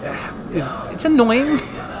it's annoying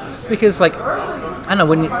because I don't know,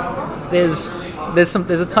 when there's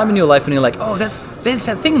a time in your life when you're like, oh, there's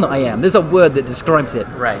that thing that I am. There's a word that describes it.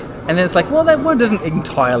 Right. And then it's well, that word doesn't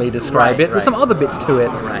entirely describe it. There's some other bits to it.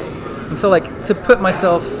 Right. And so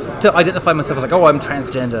to identify myself as oh, I'm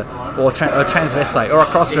transgender or transvestite or a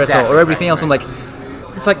crossdresser or everything else, I'm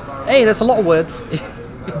it's A, that's a lot of words.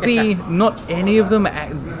 B, not any of them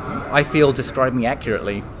I feel describe me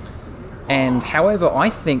accurately. And however I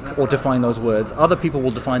think or define those words, other people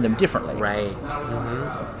will define them differently. Right.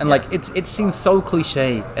 Mm-hmm. And it seems so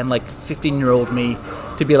cliche and 15-year-old me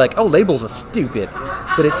to be oh, labels are stupid.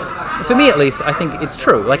 But it's, for me at least, I think it's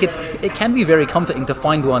true. It can be very comforting to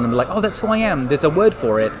find one and be oh, that's who I am. There's a word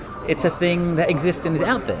for it. It's a thing that exists and is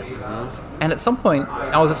out there. Mm-hmm. And at some point,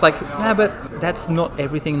 I was just yeah, but that's not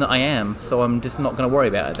everything that I am, so I'm just not going to worry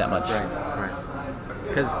about it that much. Right.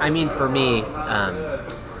 Because, for me,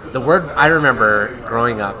 the word I remember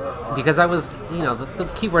growing up, because I was, the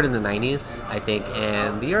key word in the 90s, I think,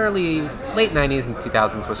 and the late 90s and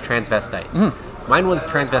 2000s was transvestite. Mm. Mine was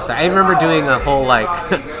transvestite. I remember doing a whole, I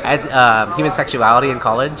had human sexuality in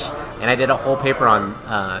college, and I did a whole paper on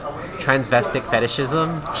transvestic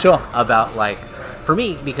fetishism. Sure. About, for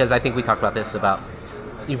me, because I think we talked about this, about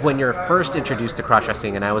when you're first introduced to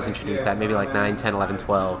cross-dressing, and I was introduced at maybe 9, 10, 11,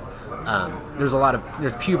 12,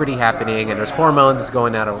 there's puberty happening and there's hormones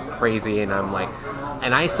going out of crazy, and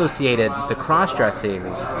and I associated the cross-dressing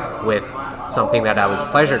with something that I was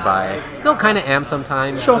pleasured by. Still kind of am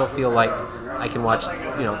sometimes. Sure. Still feel I can watch,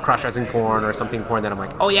 cross-dressing porn or something porn that I'm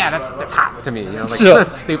like, oh yeah, that's hot to me. Like Sure.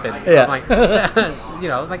 that's stupid. Yeah. I'm like,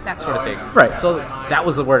 like that sort of thing. Right. So that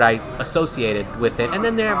was the word I associated with it. And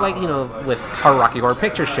then they have like, with Rocky Horror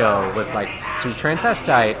Picture Show, with like Sweet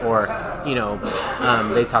Transvestite, or,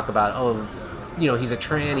 they talk about, he's a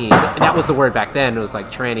tranny. That was the word back then. It was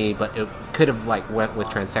like tranny, but it could have like went with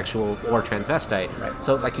transsexual or transvestite. Right.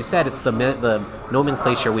 So like you said, it's the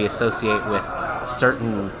nomenclature we associate with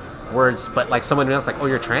certain words. But like someone else, like, oh,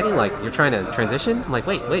 you're tranny, like you're trying to transition. I'm like,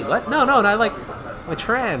 wait, what? No, I like a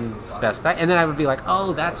transvestite, and then I would be like,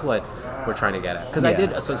 oh, that's what we're trying to get at, because I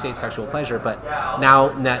did associate sexual pleasure, but now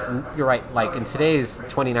that you're right, like in today's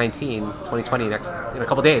 2020 next in a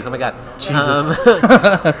couple days, oh my god, Jesus.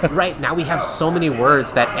 Right now we have so many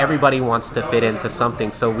words that everybody wants to fit into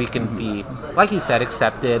something, so we can be, like you said,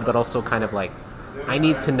 accepted, but also kind of like, I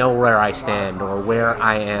need to know where I stand or where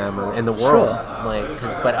I am in the world,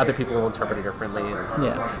 but other people will interpret it differently.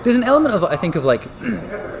 There's an element of, I think, of like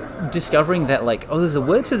discovering that, like, oh, there's a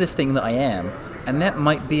word for this thing that I am, and that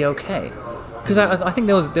might be okay. Because I think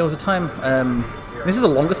there was a time. This is a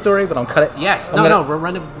longer story, but I'll cut it. Yes. We're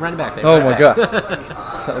running back there. Oh my god.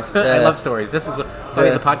 I love stories. This is what. Sorry,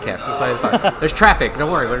 the podcast. That's why it's fun. There's traffic.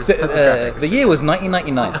 Don't worry. There's tons of traffic. The year was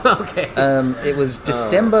 1999. Okay. It was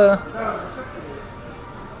December.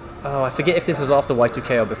 Oh, I forget if this was after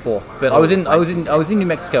Y2K or before. But I was in New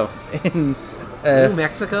Mexico. New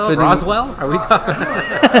Mexico? Roswell? Are we talking?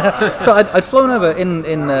 So I'd flown over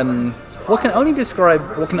in what can only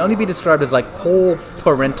be described as like poor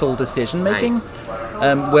parental decision making,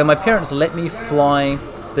 where my parents let me fly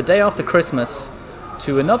the day after Christmas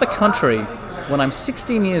to another country when I'm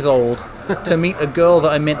 16 years old to meet a girl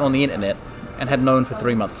that I met on the internet and had known for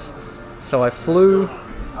 3 months. So I flew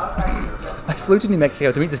to New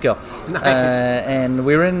Mexico to meet this girl. Nice. And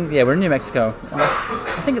we're in New Mexico. And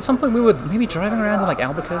I think at some point we were maybe driving around in like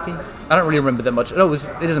Albuquerque. I don't really remember that much. No, it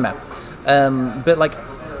doesn't matter. But like,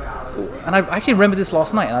 and I actually remembered this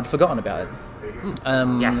last night and I'd forgotten about it.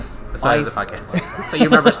 Yes, that's why I have the podcast. So you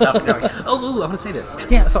remember stuff and you're like, oh, I want to say this. Yes.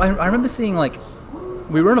 Yeah, so I remember seeing, like,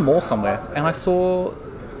 we were in a mall somewhere and I saw,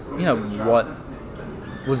 what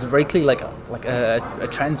was very clearly like a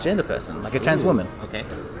transgender person, like a trans woman. Okay.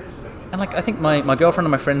 And like, I think my girlfriend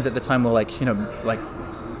and my friends at the time were like, like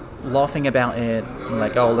laughing about it, and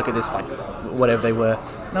like, oh, look at this, like whatever they were.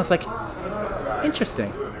 And I was like,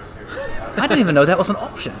 interesting. I didn't even know that was an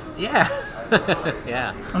option. Yeah.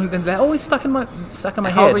 Yeah. And that always stuck in my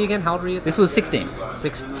head. How old were you again? How old were you? This was 16.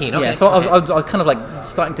 16. Okay. Yeah. So I was kind of like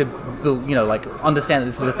starting to build, like understand that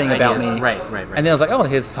this was a thing about me. Right. And then I was like, oh,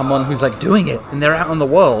 here's someone who's like doing it, and they're out in the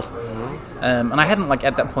world. Mm-hmm. And I hadn't like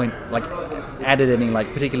at that point like added any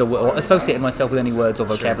like particular or associated myself with any words or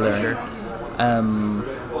vocabulary. Sure.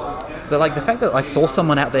 But like the fact that I saw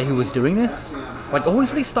someone out there who was doing this, like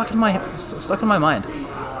always really stuck in my mind.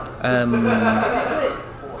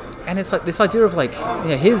 And it's like this idea of like,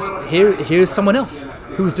 yeah, here's someone else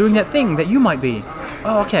who's doing that thing that you might be.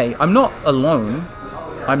 Oh, okay, I'm not alone.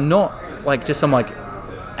 I'm not like just some like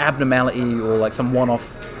abnormality or like some one-off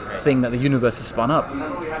thing that the universe has spun up.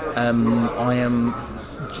 I am,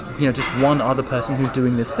 just one other person who's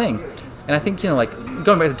doing this thing. And I think, like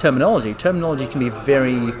going back to terminology can be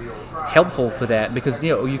very helpful for that, because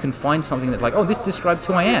you can find something that's like, oh, this describes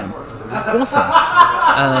who I am. Awesome.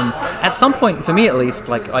 At some point, for me at least,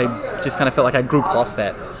 like I just kind of felt like I grew past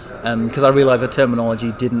that, because I realized that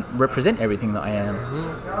terminology didn't represent everything that I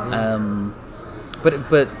am.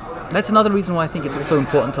 But that's another reason why I think it's also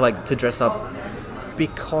important to dress up,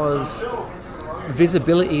 because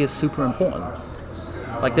visibility is super important.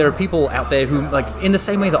 Like there are people out there who, like, in the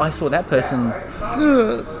same way that I saw that person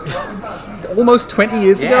almost 20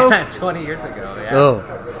 years ago. Yeah, 20 years ago, yeah.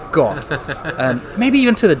 Oh, God. Maybe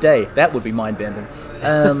even to the day. That would be mind-bending.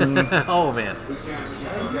 Oh, man.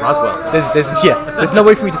 Roswell. There's no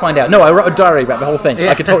way for me to find out. No, I wrote a diary about the whole thing.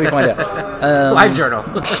 Yeah. I could totally find out. Live journal.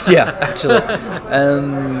 Yeah, actually.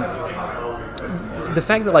 The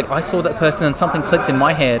fact that, like, I saw that person and something clicked in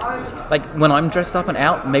my head, like, when I'm dressed up and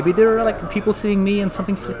out, maybe there are, like, people seeing me and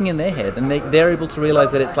something clicking in their head, and they're able to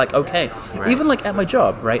realize that it's, like, okay. Right. Even, like, at my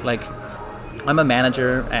job, right? Like, I'm a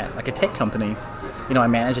manager at, like, a tech company. I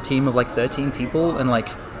manage a team of, like, 13 people, and, like,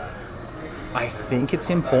 I think it's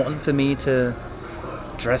important for me to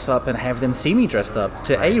dress up and have them see me dressed up,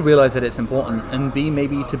 to A, realize that it's important, and B,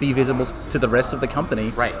 maybe to be visible to the rest of the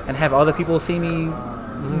company. Right. And have other people see me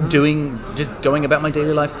just going about my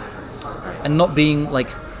daily life and not being, like,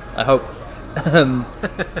 I hope,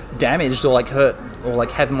 damaged or like hurt or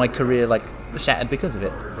like having my career like shattered because of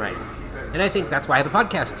it. Right. And I think that's why I have the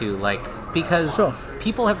podcast too, like, because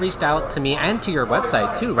people have reached out to me and to your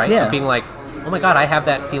website too, right? Yeah. Being like, oh my god, I have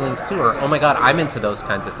that feelings too, or oh my god, I'm into those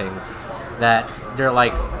kinds of things. That they're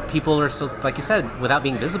like, people are so, like you said, without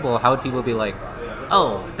being visible, how would people be like,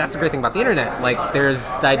 oh, that's the great thing about the internet. Like, there's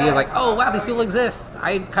the idea of like, oh wow, these people exist.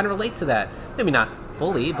 I kind of relate to that. Maybe not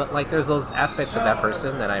fully, but like there's those aspects of that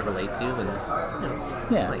person that I relate to, and you know,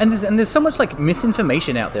 Yeah, like, and there's so much like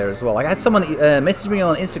misinformation out there as well. Like I had someone message me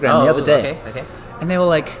on Instagram the other day, okay. and they were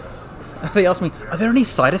like, they asked me, "Are there any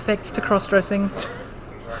side effects to cross-dressing?"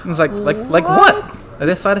 I was like what? Are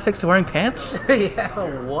there side effects to wearing pants? Yeah,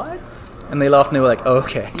 what? And they laughed and they were like, "Oh,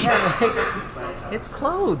 okay." Yeah, like, it's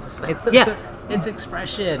clothes. It's Yeah. It's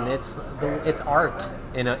expression. It's art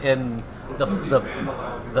in the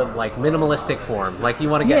like minimalistic form. Like you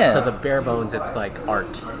want to get to the bare bones. It's like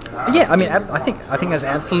art. Yeah, I mean, I think that's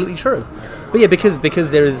absolutely true. But yeah, because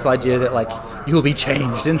there is this idea that like you'll be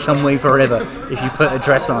changed in some way forever if you put a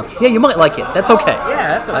dress on. Yeah, you might like it. That's okay.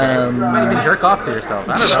 Yeah, that's okay. You might even jerk off to yourself.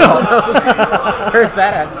 I don't know. There's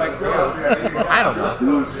that aspect too. I don't know.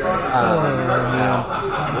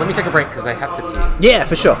 Let me take a break because I have to pee. Yeah,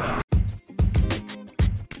 for sure.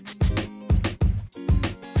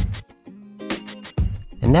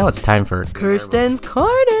 And now it's time for Kirsten's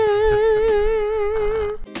Corner.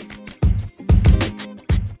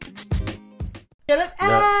 Get it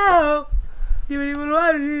out. Do what you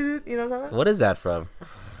want to do. You know what I'm talking about? What is that from?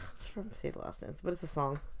 It's from Save the Last Dance, but it's a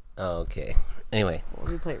song. Oh, okay. Anyway. Let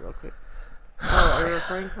me play it real quick. Oh, are you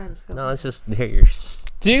recording? Fine, let's go. No, let's just hear your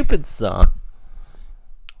stupid song.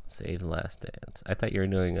 Save the Last Dance. I thought you were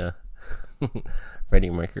doing a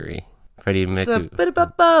Freddie Mercury. Freddie Mercury.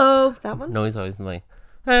 That one? No, he's always like,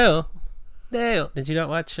 hey-oh, hey-oh. Did you not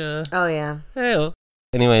watch? Oh, yeah. Hey-oh.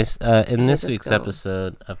 Anyways, in this just week's go.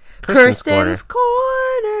 episode of Kirsten's Corner.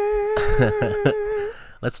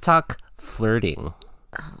 Let's talk flirting.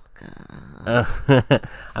 Oh, God.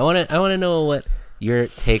 I want to know what your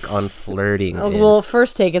take on flirting is. Well,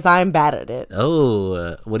 first take is I'm bad at it.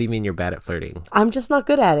 Oh, what do you mean you're bad at flirting? I'm just not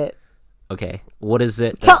good at it. Okay, what is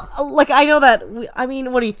it? I know that.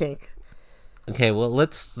 What do you think? Okay, well,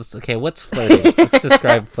 what's flirting? Let's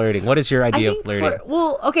describe flirting. What is your idea of flirting?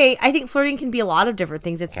 I think flirting can be a lot of different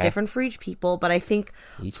things. It's different for each people, but I think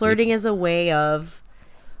flirting is a way of,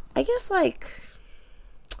 I guess, like,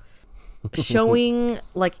 showing,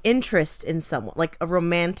 like, interest in someone, like a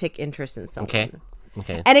romantic interest in someone.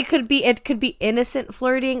 Okay. And it could be innocent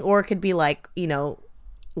flirting, or it could be like, you know,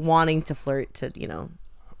 wanting to flirt to, you know.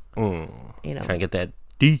 Trying to get that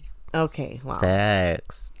D. Okay, wow.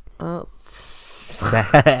 Sex. Oh. Sex.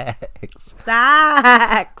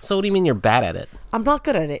 So what do you mean you're bad at it? I'm not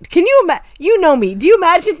good at it. Can you you know me. Do you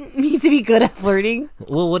imagine me to be good at flirting?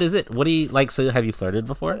 Well, what is it? What do you like? So have you flirted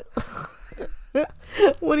before?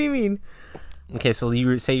 What do you mean? Okay, so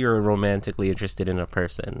you say you're romantically interested in a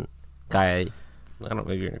person, guy. I don't know,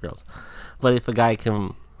 maybe you're into girls, but if a guy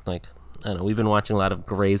can, like, I don't know, we've been watching a lot of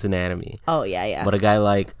Grey's Anatomy. Oh yeah. But a guy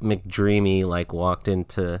like McDreamy like walked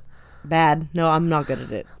into. Bad. No, I'm not good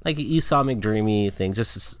at it. Like you saw McDreamy thing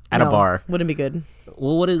just at a bar. Wouldn't be good.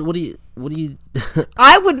 Well, what do you?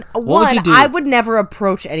 I would. What would you do? I would never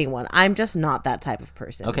approach anyone. I'm just not that type of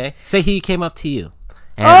person. Okay, say he came up to you,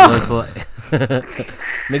 and was like,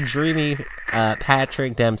 McDreamy,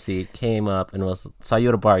 Patrick Dempsey came up and saw you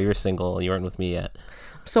at a bar. You were single. You weren't with me yet.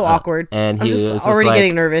 So awkward. And I'm he just was already like,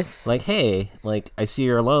 getting nervous. Like, hey, like I see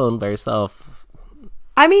you're alone by yourself.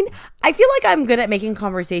 I mean, I feel like I'm good at making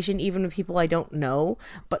conversation even with people I don't know,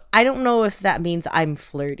 but I don't know if that means I'm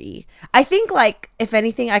flirty. I think, like, if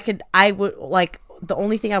anything, I would, like, the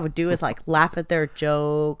only thing I would do is, like, laugh at their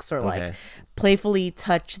jokes or, like, playfully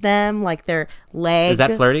touch them, like, their leg. Is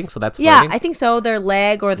that flirting? So that's flirting? Yeah, I think so. Their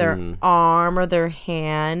leg or their arm or their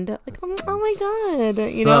hand. Like, oh my God,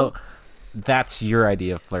 you know? That's your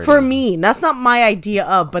idea of flirting. For me, that's not my idea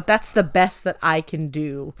of, but that's the best that I can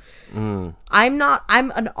do. I'm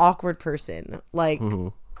an awkward person. Like,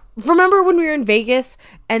 remember when we were in Vegas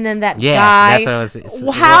and then that guy? That's what I was.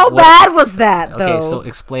 How bad was that, though? Okay, so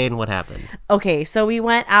explain what happened. Okay, so we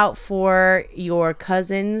went out for your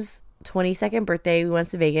cousin's 22nd birthday. We went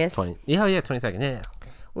to Vegas. 22nd. Yeah.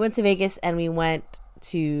 We went to Vegas and we went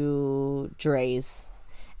to Dre's.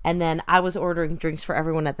 And then I was ordering drinks for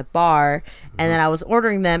everyone at the bar. And then I was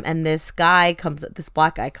ordering them. And this black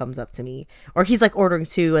guy comes up to me. Or he's like ordering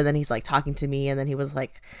too. And then he's like talking to me. And then he was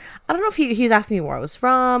like, I don't know if he was asking me where I was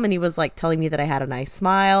from. And he was like telling me that I had a nice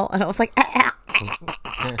smile. And I was like,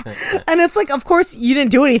 and it's like, of course you didn't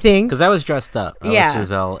do anything. Because I was dressed up. I was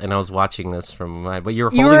Giselle. And I was watching this but you were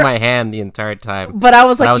holding my hand the entire time. But I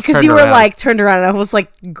was like, because you were like turned around. And I was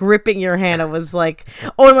like gripping your hand. I was like,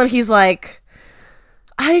 oh, and then he's like,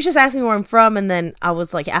 he just asked me where I'm from, and then I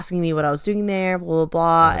was like asking me what I was doing there, blah blah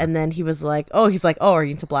blah, and then he was like, oh, are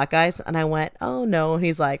you into black guys? And I went, oh no, and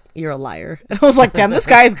he's like, you're a liar. And I was like, damn, this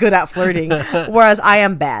guy is good at flirting, whereas I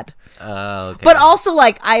am bad. Okay. But also,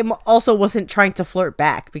 like, I'm also wasn't trying to flirt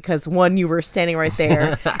back because one, you were standing right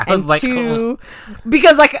there, and like, two,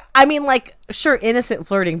 because like, I mean, like, sure, innocent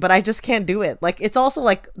flirting, but I just can't do it. Like, it's also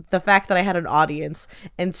like the fact that I had an audience,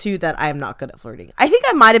 and two, that I am not good at flirting. I think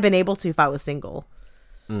I might have been able to if I was single.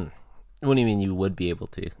 What do you mean you would be able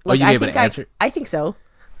to? Like, you'd be able to answer? I think so.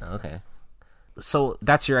 Okay. So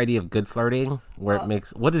that's your idea of good flirting?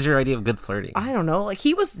 What is your idea of good flirting? I don't know. Like,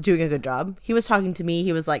 he was doing a good job. He was talking to me.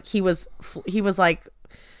 He was like, he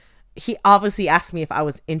obviously asked me if I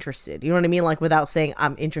was interested. You know what I mean? Like, without saying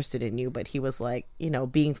I'm interested in you, but he was like, you know,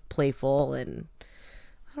 being playful, and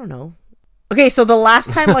I don't know. Okay, so the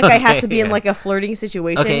last time, like, I had to be in, like, a flirting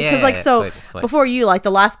situation. Because, before you, like,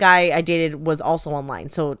 the last guy I dated was also online.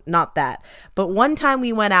 So, not that. But one time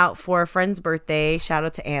we went out for a friend's birthday. Shout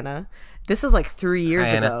out to Anna. This is, like, 3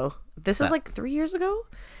 years ago. This is, like, 3 years ago?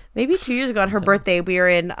 Maybe 2 years ago on her birthday. We were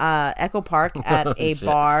in Echo Park at a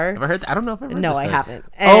bar. Ever heard? I don't know if I've heard No, this I story. haven't.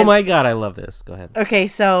 Oh, my God. I love this. Go ahead. Okay,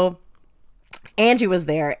 so Angie was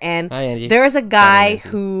there. And Hi, Angie. there was a guy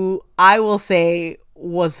who I will say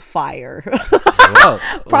was fire. Whoa.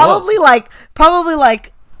 Probably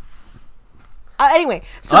like anyway,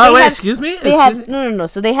 so excuse me. No,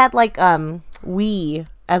 so they had like Wii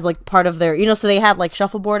as like part of their, you know, so they had like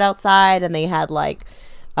shuffleboard outside, and they had like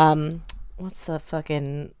what's the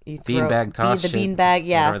fucking beanbag toss, the beanbag,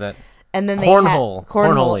 yeah, that. And then they cornhole, had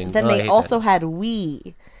cornhole. Then they also that. had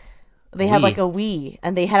Wii. They had like a Wii,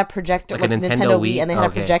 and they had a projector, like a Nintendo Wii, and they had a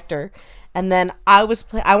projector. And then I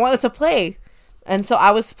wanted to play. And so I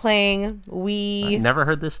was playing Wii. I've never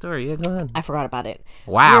heard this story. Yeah, go ahead. I forgot about it.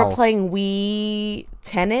 Wow. We were playing Wii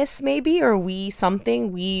tennis, maybe, or Wii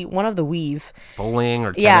something. one of the Wiis. Bowling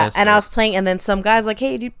or tennis. Yeah, and I was playing, and then some guy's like,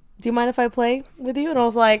 hey, do you mind if I play with you? And I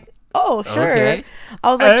was like, oh, sure. Okay.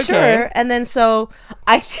 I was like, sure. And then so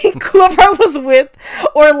I think whoever I was with,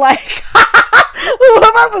 or like,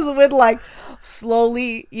 whoever I was with, like,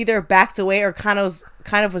 slowly either backed away or kind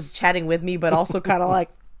of was chatting with me, but also kind of like,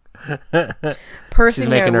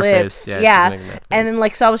 pursing their lips. Yeah. And then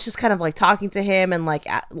like, so I was just kind of like talking to him, and like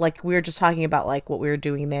we were just talking about like what we were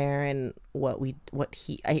doing there, and I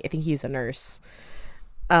think he's a nurse.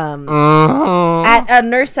 At a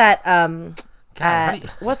nurse at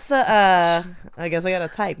what's the I guess I gotta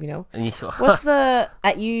type, you know. What's the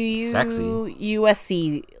at USC,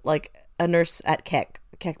 like a nurse at Keck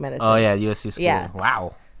Medicine. Oh yeah, USC school. Yeah.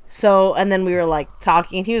 Wow. So, and then we were like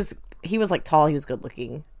talking, and he was like tall, he was good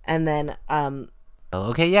looking. And then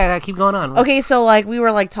okay, yeah, keep going on. Okay, so like we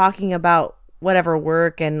were like talking about whatever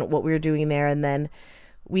work and what we were doing there, and then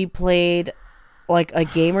we played like a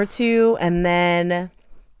game or two, and then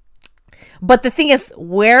but the thing is,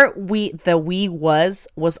 where the Wii was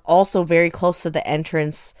also very close to the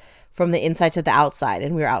entrance from the inside to the outside,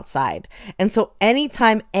 and we were outside. And so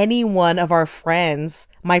anytime any one of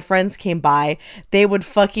my friends came by, they would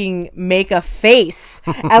fucking make a face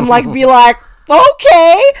and like be like,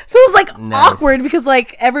 okay. So it was like awkward because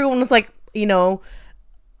like everyone was like, you know,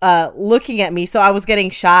 looking at me, so I was getting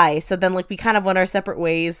shy. So then like we kind of went our separate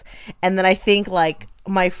ways, and then I think like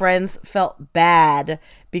my friends felt bad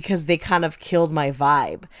because they kind of killed my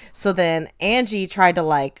vibe. So then Angie tried to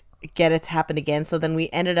like get it to happen again. So then we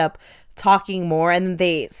ended up talking more, and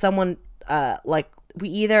I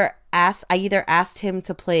either asked him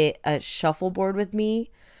to play a shuffleboard with me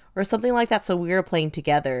or something like that. So we were playing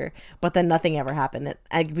together, but then nothing ever happened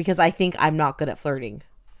because I think I'm not good at flirting.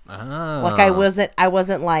 Oh. Like I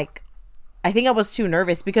wasn't like, I think I was too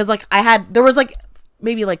nervous because like there was like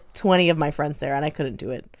maybe like 20 of my friends there, and I couldn't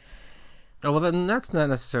do it. Oh, well then that's not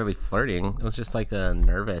necessarily flirting. It was just like a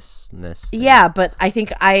nervousness thing. Yeah, but I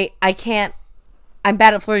think I can't, I'm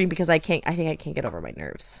bad at flirting because I think I can't get over my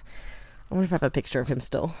nerves. I wonder if I have a picture of him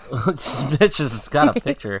still. This bitch has got a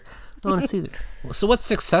picture. I want to see that. So what's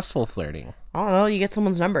successful flirting? I don't know. You get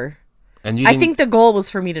someone's number. And I think the goal was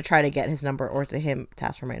for me to try to get his number, or to him to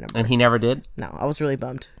ask for my number. And he never did? No, I was really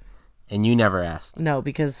bummed. And you never asked? No,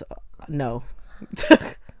 because no.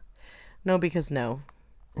 No, because no.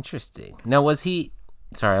 Interesting. Now, was he...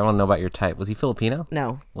 Sorry, I want to know about your type. Was he Filipino?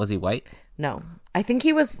 No. Was he white? No. I think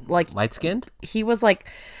he was like... Light-skinned? He was like...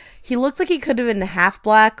 He looks like he could have been half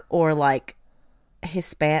black or like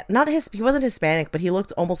Hispanic. He wasn't Hispanic, but he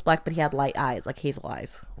looked almost black, but he had light eyes, like hazel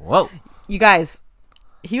eyes. Whoa. You guys,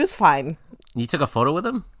 he was fine. You took a photo with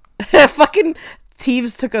him? Fucking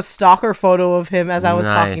Teeves took a stalker photo of him as I was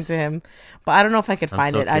talking to him. But I don't know if I could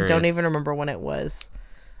find it. Curious. I don't even remember when it was.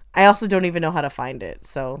 I also don't even know how to find it,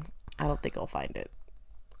 so I don't think I'll find it.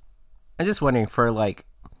 I'm just wondering for like,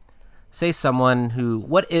 say someone who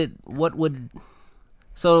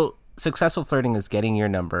so successful flirting is getting your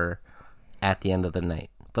number at the end of the night.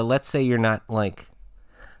 But let's say you're not like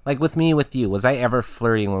with me, with you. Was I ever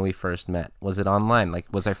flirting when we first met? Was it online?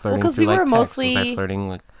 Like, was I flirting through like text? Was I flirting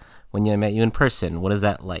like when I met you in person? What is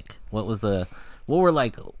that like? What were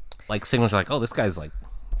like signals like, oh, this guy's like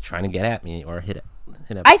trying to get at me or hit it?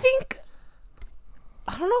 I think,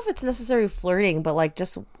 I don't know if it's necessarily flirting, but like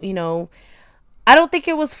just, you know, I don't think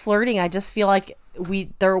it was flirting. I just feel like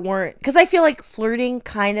there weren't, because I feel like flirting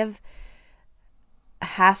kind of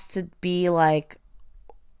has to be like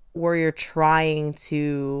where you're trying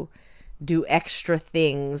to do extra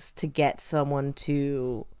things to get someone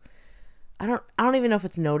to, I don't even know if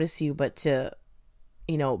it's notice you, but to,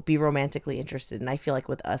 you know, be romantically interested. And I feel like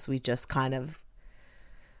with us, we just kind of,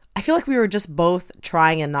 I feel like we were just both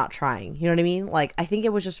trying and not trying. You know what I mean? Like, I think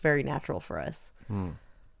it was just very natural for us.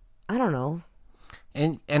 I don't know.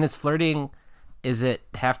 And is flirting, is it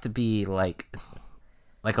have to be like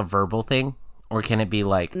a verbal thing? Or can it be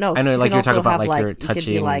like, no, I know like you're talking about like you're you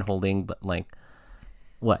touching and holding, but like,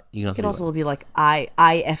 what? You can also be like, I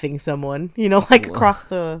effing someone, you know, like across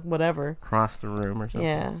the whatever. Across the room or something.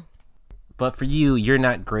 Yeah. But for you, you're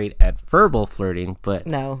not great at verbal flirting, but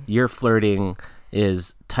no, your flirting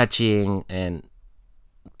is touching and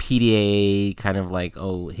PDA, kind of like,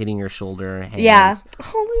 oh, hitting your shoulder. Hands. Yeah.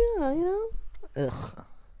 Oh, yeah, you know. Ugh.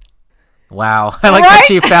 Wow. I like that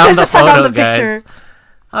you found the photo, found the guys. Picture.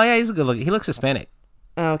 Oh, yeah, he's a good looking. He looks Hispanic.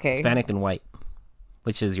 Okay. Hispanic and white,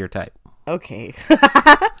 which is your type. Okay.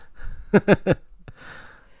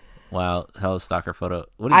 Wow. Hell, stalker photo.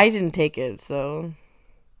 I didn't take it, so.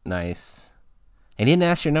 Nice. And he didn't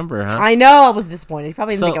ask your number, huh? I know. I was disappointed. He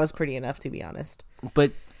probably didn't think I was pretty enough, to be honest.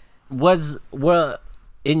 But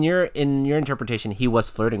in your interpretation, he was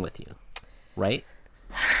flirting with you, right?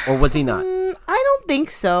 Or was he not? I don't think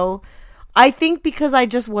so. I think because I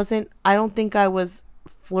just wasn't. I don't think I was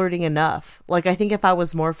flirting enough. Like, I think if I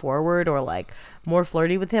was more forward or like more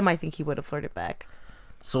flirty with him, I think he would have flirted back.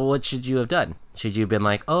 So what should you have done? Should you have been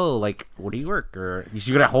like, oh, like, where do you work? Or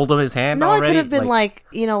you gonna hold him his hand? No, already? I could have been like,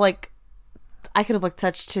 you know, like. I could have like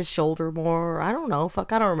touched his shoulder more. I don't know.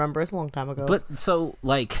 Fuck, I don't remember. It's a long time ago. But so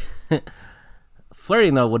like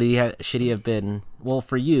flirting though, should he have been? Well,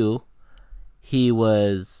 for you,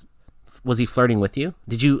 was he flirting with you?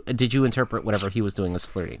 Did you interpret whatever he was doing as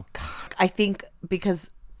flirting? I think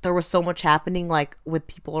because there was so much happening like with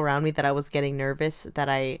people around me that I was getting nervous that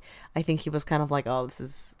I think he was kind of like, oh, this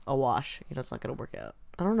is a wash. You know, it's not gonna work out.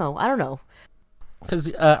 I don't know.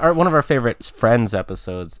 Because one of our favorite Friends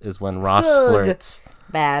episodes is when Ross flirts.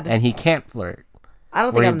 Bad. And he can't flirt. I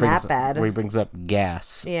don't think I'm that bad. Where he brings up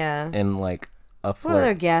gas. Yeah. And like a flirt. What are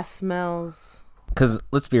their gas smells? Because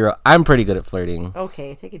let's be real, I'm pretty good at flirting.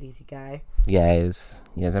 Okay, take it easy, guy. Yes,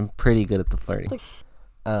 I'm pretty good at the flirting.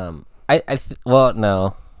 Well,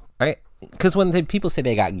 no. Because when people say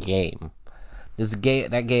they got game, does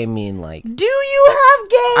that game mean like... Do you have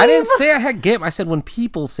game? I didn't say I had game. I said when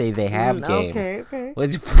people say they have game. Okay.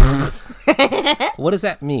 What does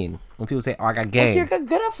that mean? When people say, oh, I got game. Like you're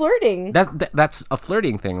good at flirting. That's a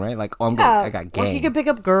flirting thing, right? Like, oh, I got game. Like you can pick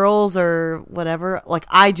up girls or whatever. Like,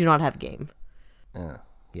 I do not have game.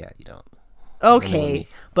 Yeah, you don't. Okay.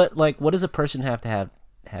 But, like, what does a person have to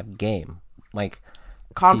have game? Like...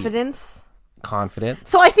 Confidence? Confident.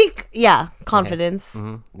 So I think, yeah, confidence. Okay.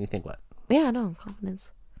 Mm-hmm. You think what? Yeah, no,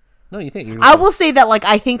 confidence. No, you think I will say that like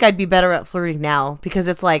I think I'd be better at flirting now because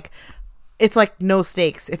it's like no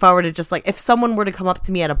stakes. If I were to just like if someone were to come up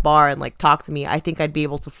to me at a bar and like talk to me, I think I'd be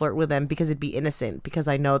able to flirt with them because it'd be innocent because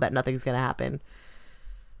I know that nothing's gonna happen.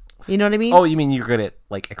 You know what I mean? Oh, you mean you're good at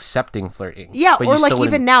like accepting flirting? Yeah, or like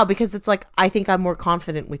even now because it's like I think I'm more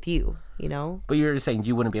confident with you. You know? But you're just saying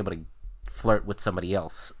you wouldn't be able to flirt with somebody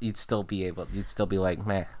else. You'd still be like,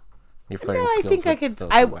 meh. Your flirting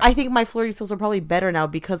skills. I think my flirting skills are probably better now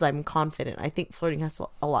because I'm confident. I think flirting has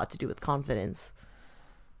a lot to do with confidence.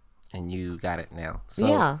 And you got it now. So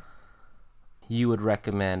yeah. You would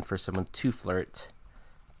recommend for someone to flirt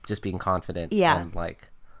just being confident. Yeah. And like,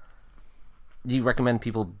 do you recommend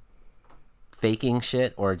people faking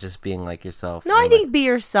shit or just being like yourself? No, I think be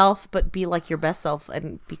yourself, but be like your best self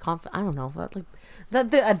and be confident. I don't know. Like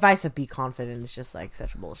the advice of be confident is just like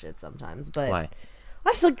such bullshit sometimes. But why? I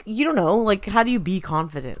just like, you don't know, like, how do you be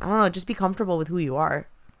confident? I don't know, just be comfortable with who you are.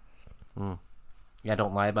 Yeah,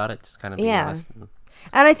 don't lie about it, just kind of be honest. And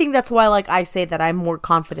I think that's why, like, I say that I'm more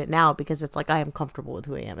confident now, because it's like I am comfortable with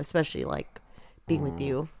who I am, especially, like, being with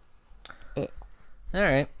you. All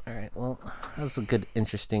right. Well, that was a good,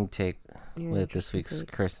 interesting take with this week's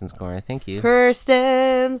Kirsten's Corner. Thank you.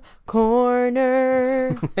 Kirsten's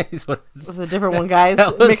Corner. Nice. This is a different one, guys.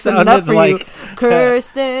 That was Mixing it up for like, you.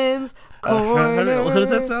 Kirsten's Corner. What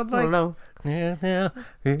does that sound like? I don't know.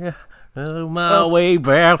 Yeah. My way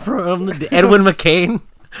back from the Edwin McCain.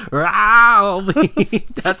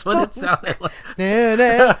 That's what it sounded like.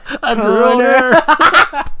 Corner.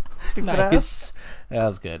 Nice. That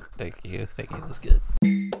was good. Thank you. That was good.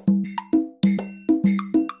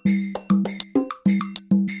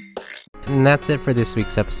 And that's it for this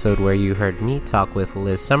week's episode, where you heard me talk with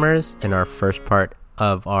Liz Summers in our first part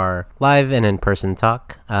of our live and in-person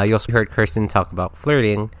talk. You also heard Kirsten talk about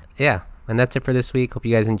flirting. Yeah, and that's it for this week. Hope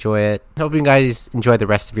you guys enjoy it. Hope you guys enjoy the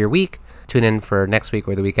rest of your week. Tune in for next week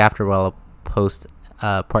or the week after, where I'll post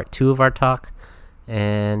part 2 of our talk.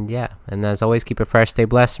 And yeah, and as always, keep it fresh, stay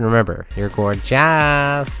blessed, and remember, you're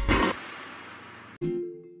gorgeous.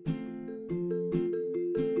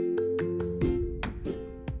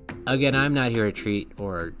 Again, I'm not here to treat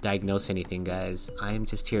or diagnose anything, guys. I am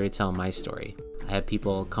just here to tell my story. I have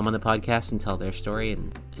people come on the podcast and tell their story,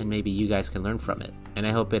 and maybe you guys can learn from it. And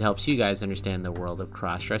I hope it helps you guys understand the world of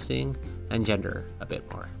cross-dressing and gender a bit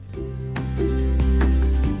more.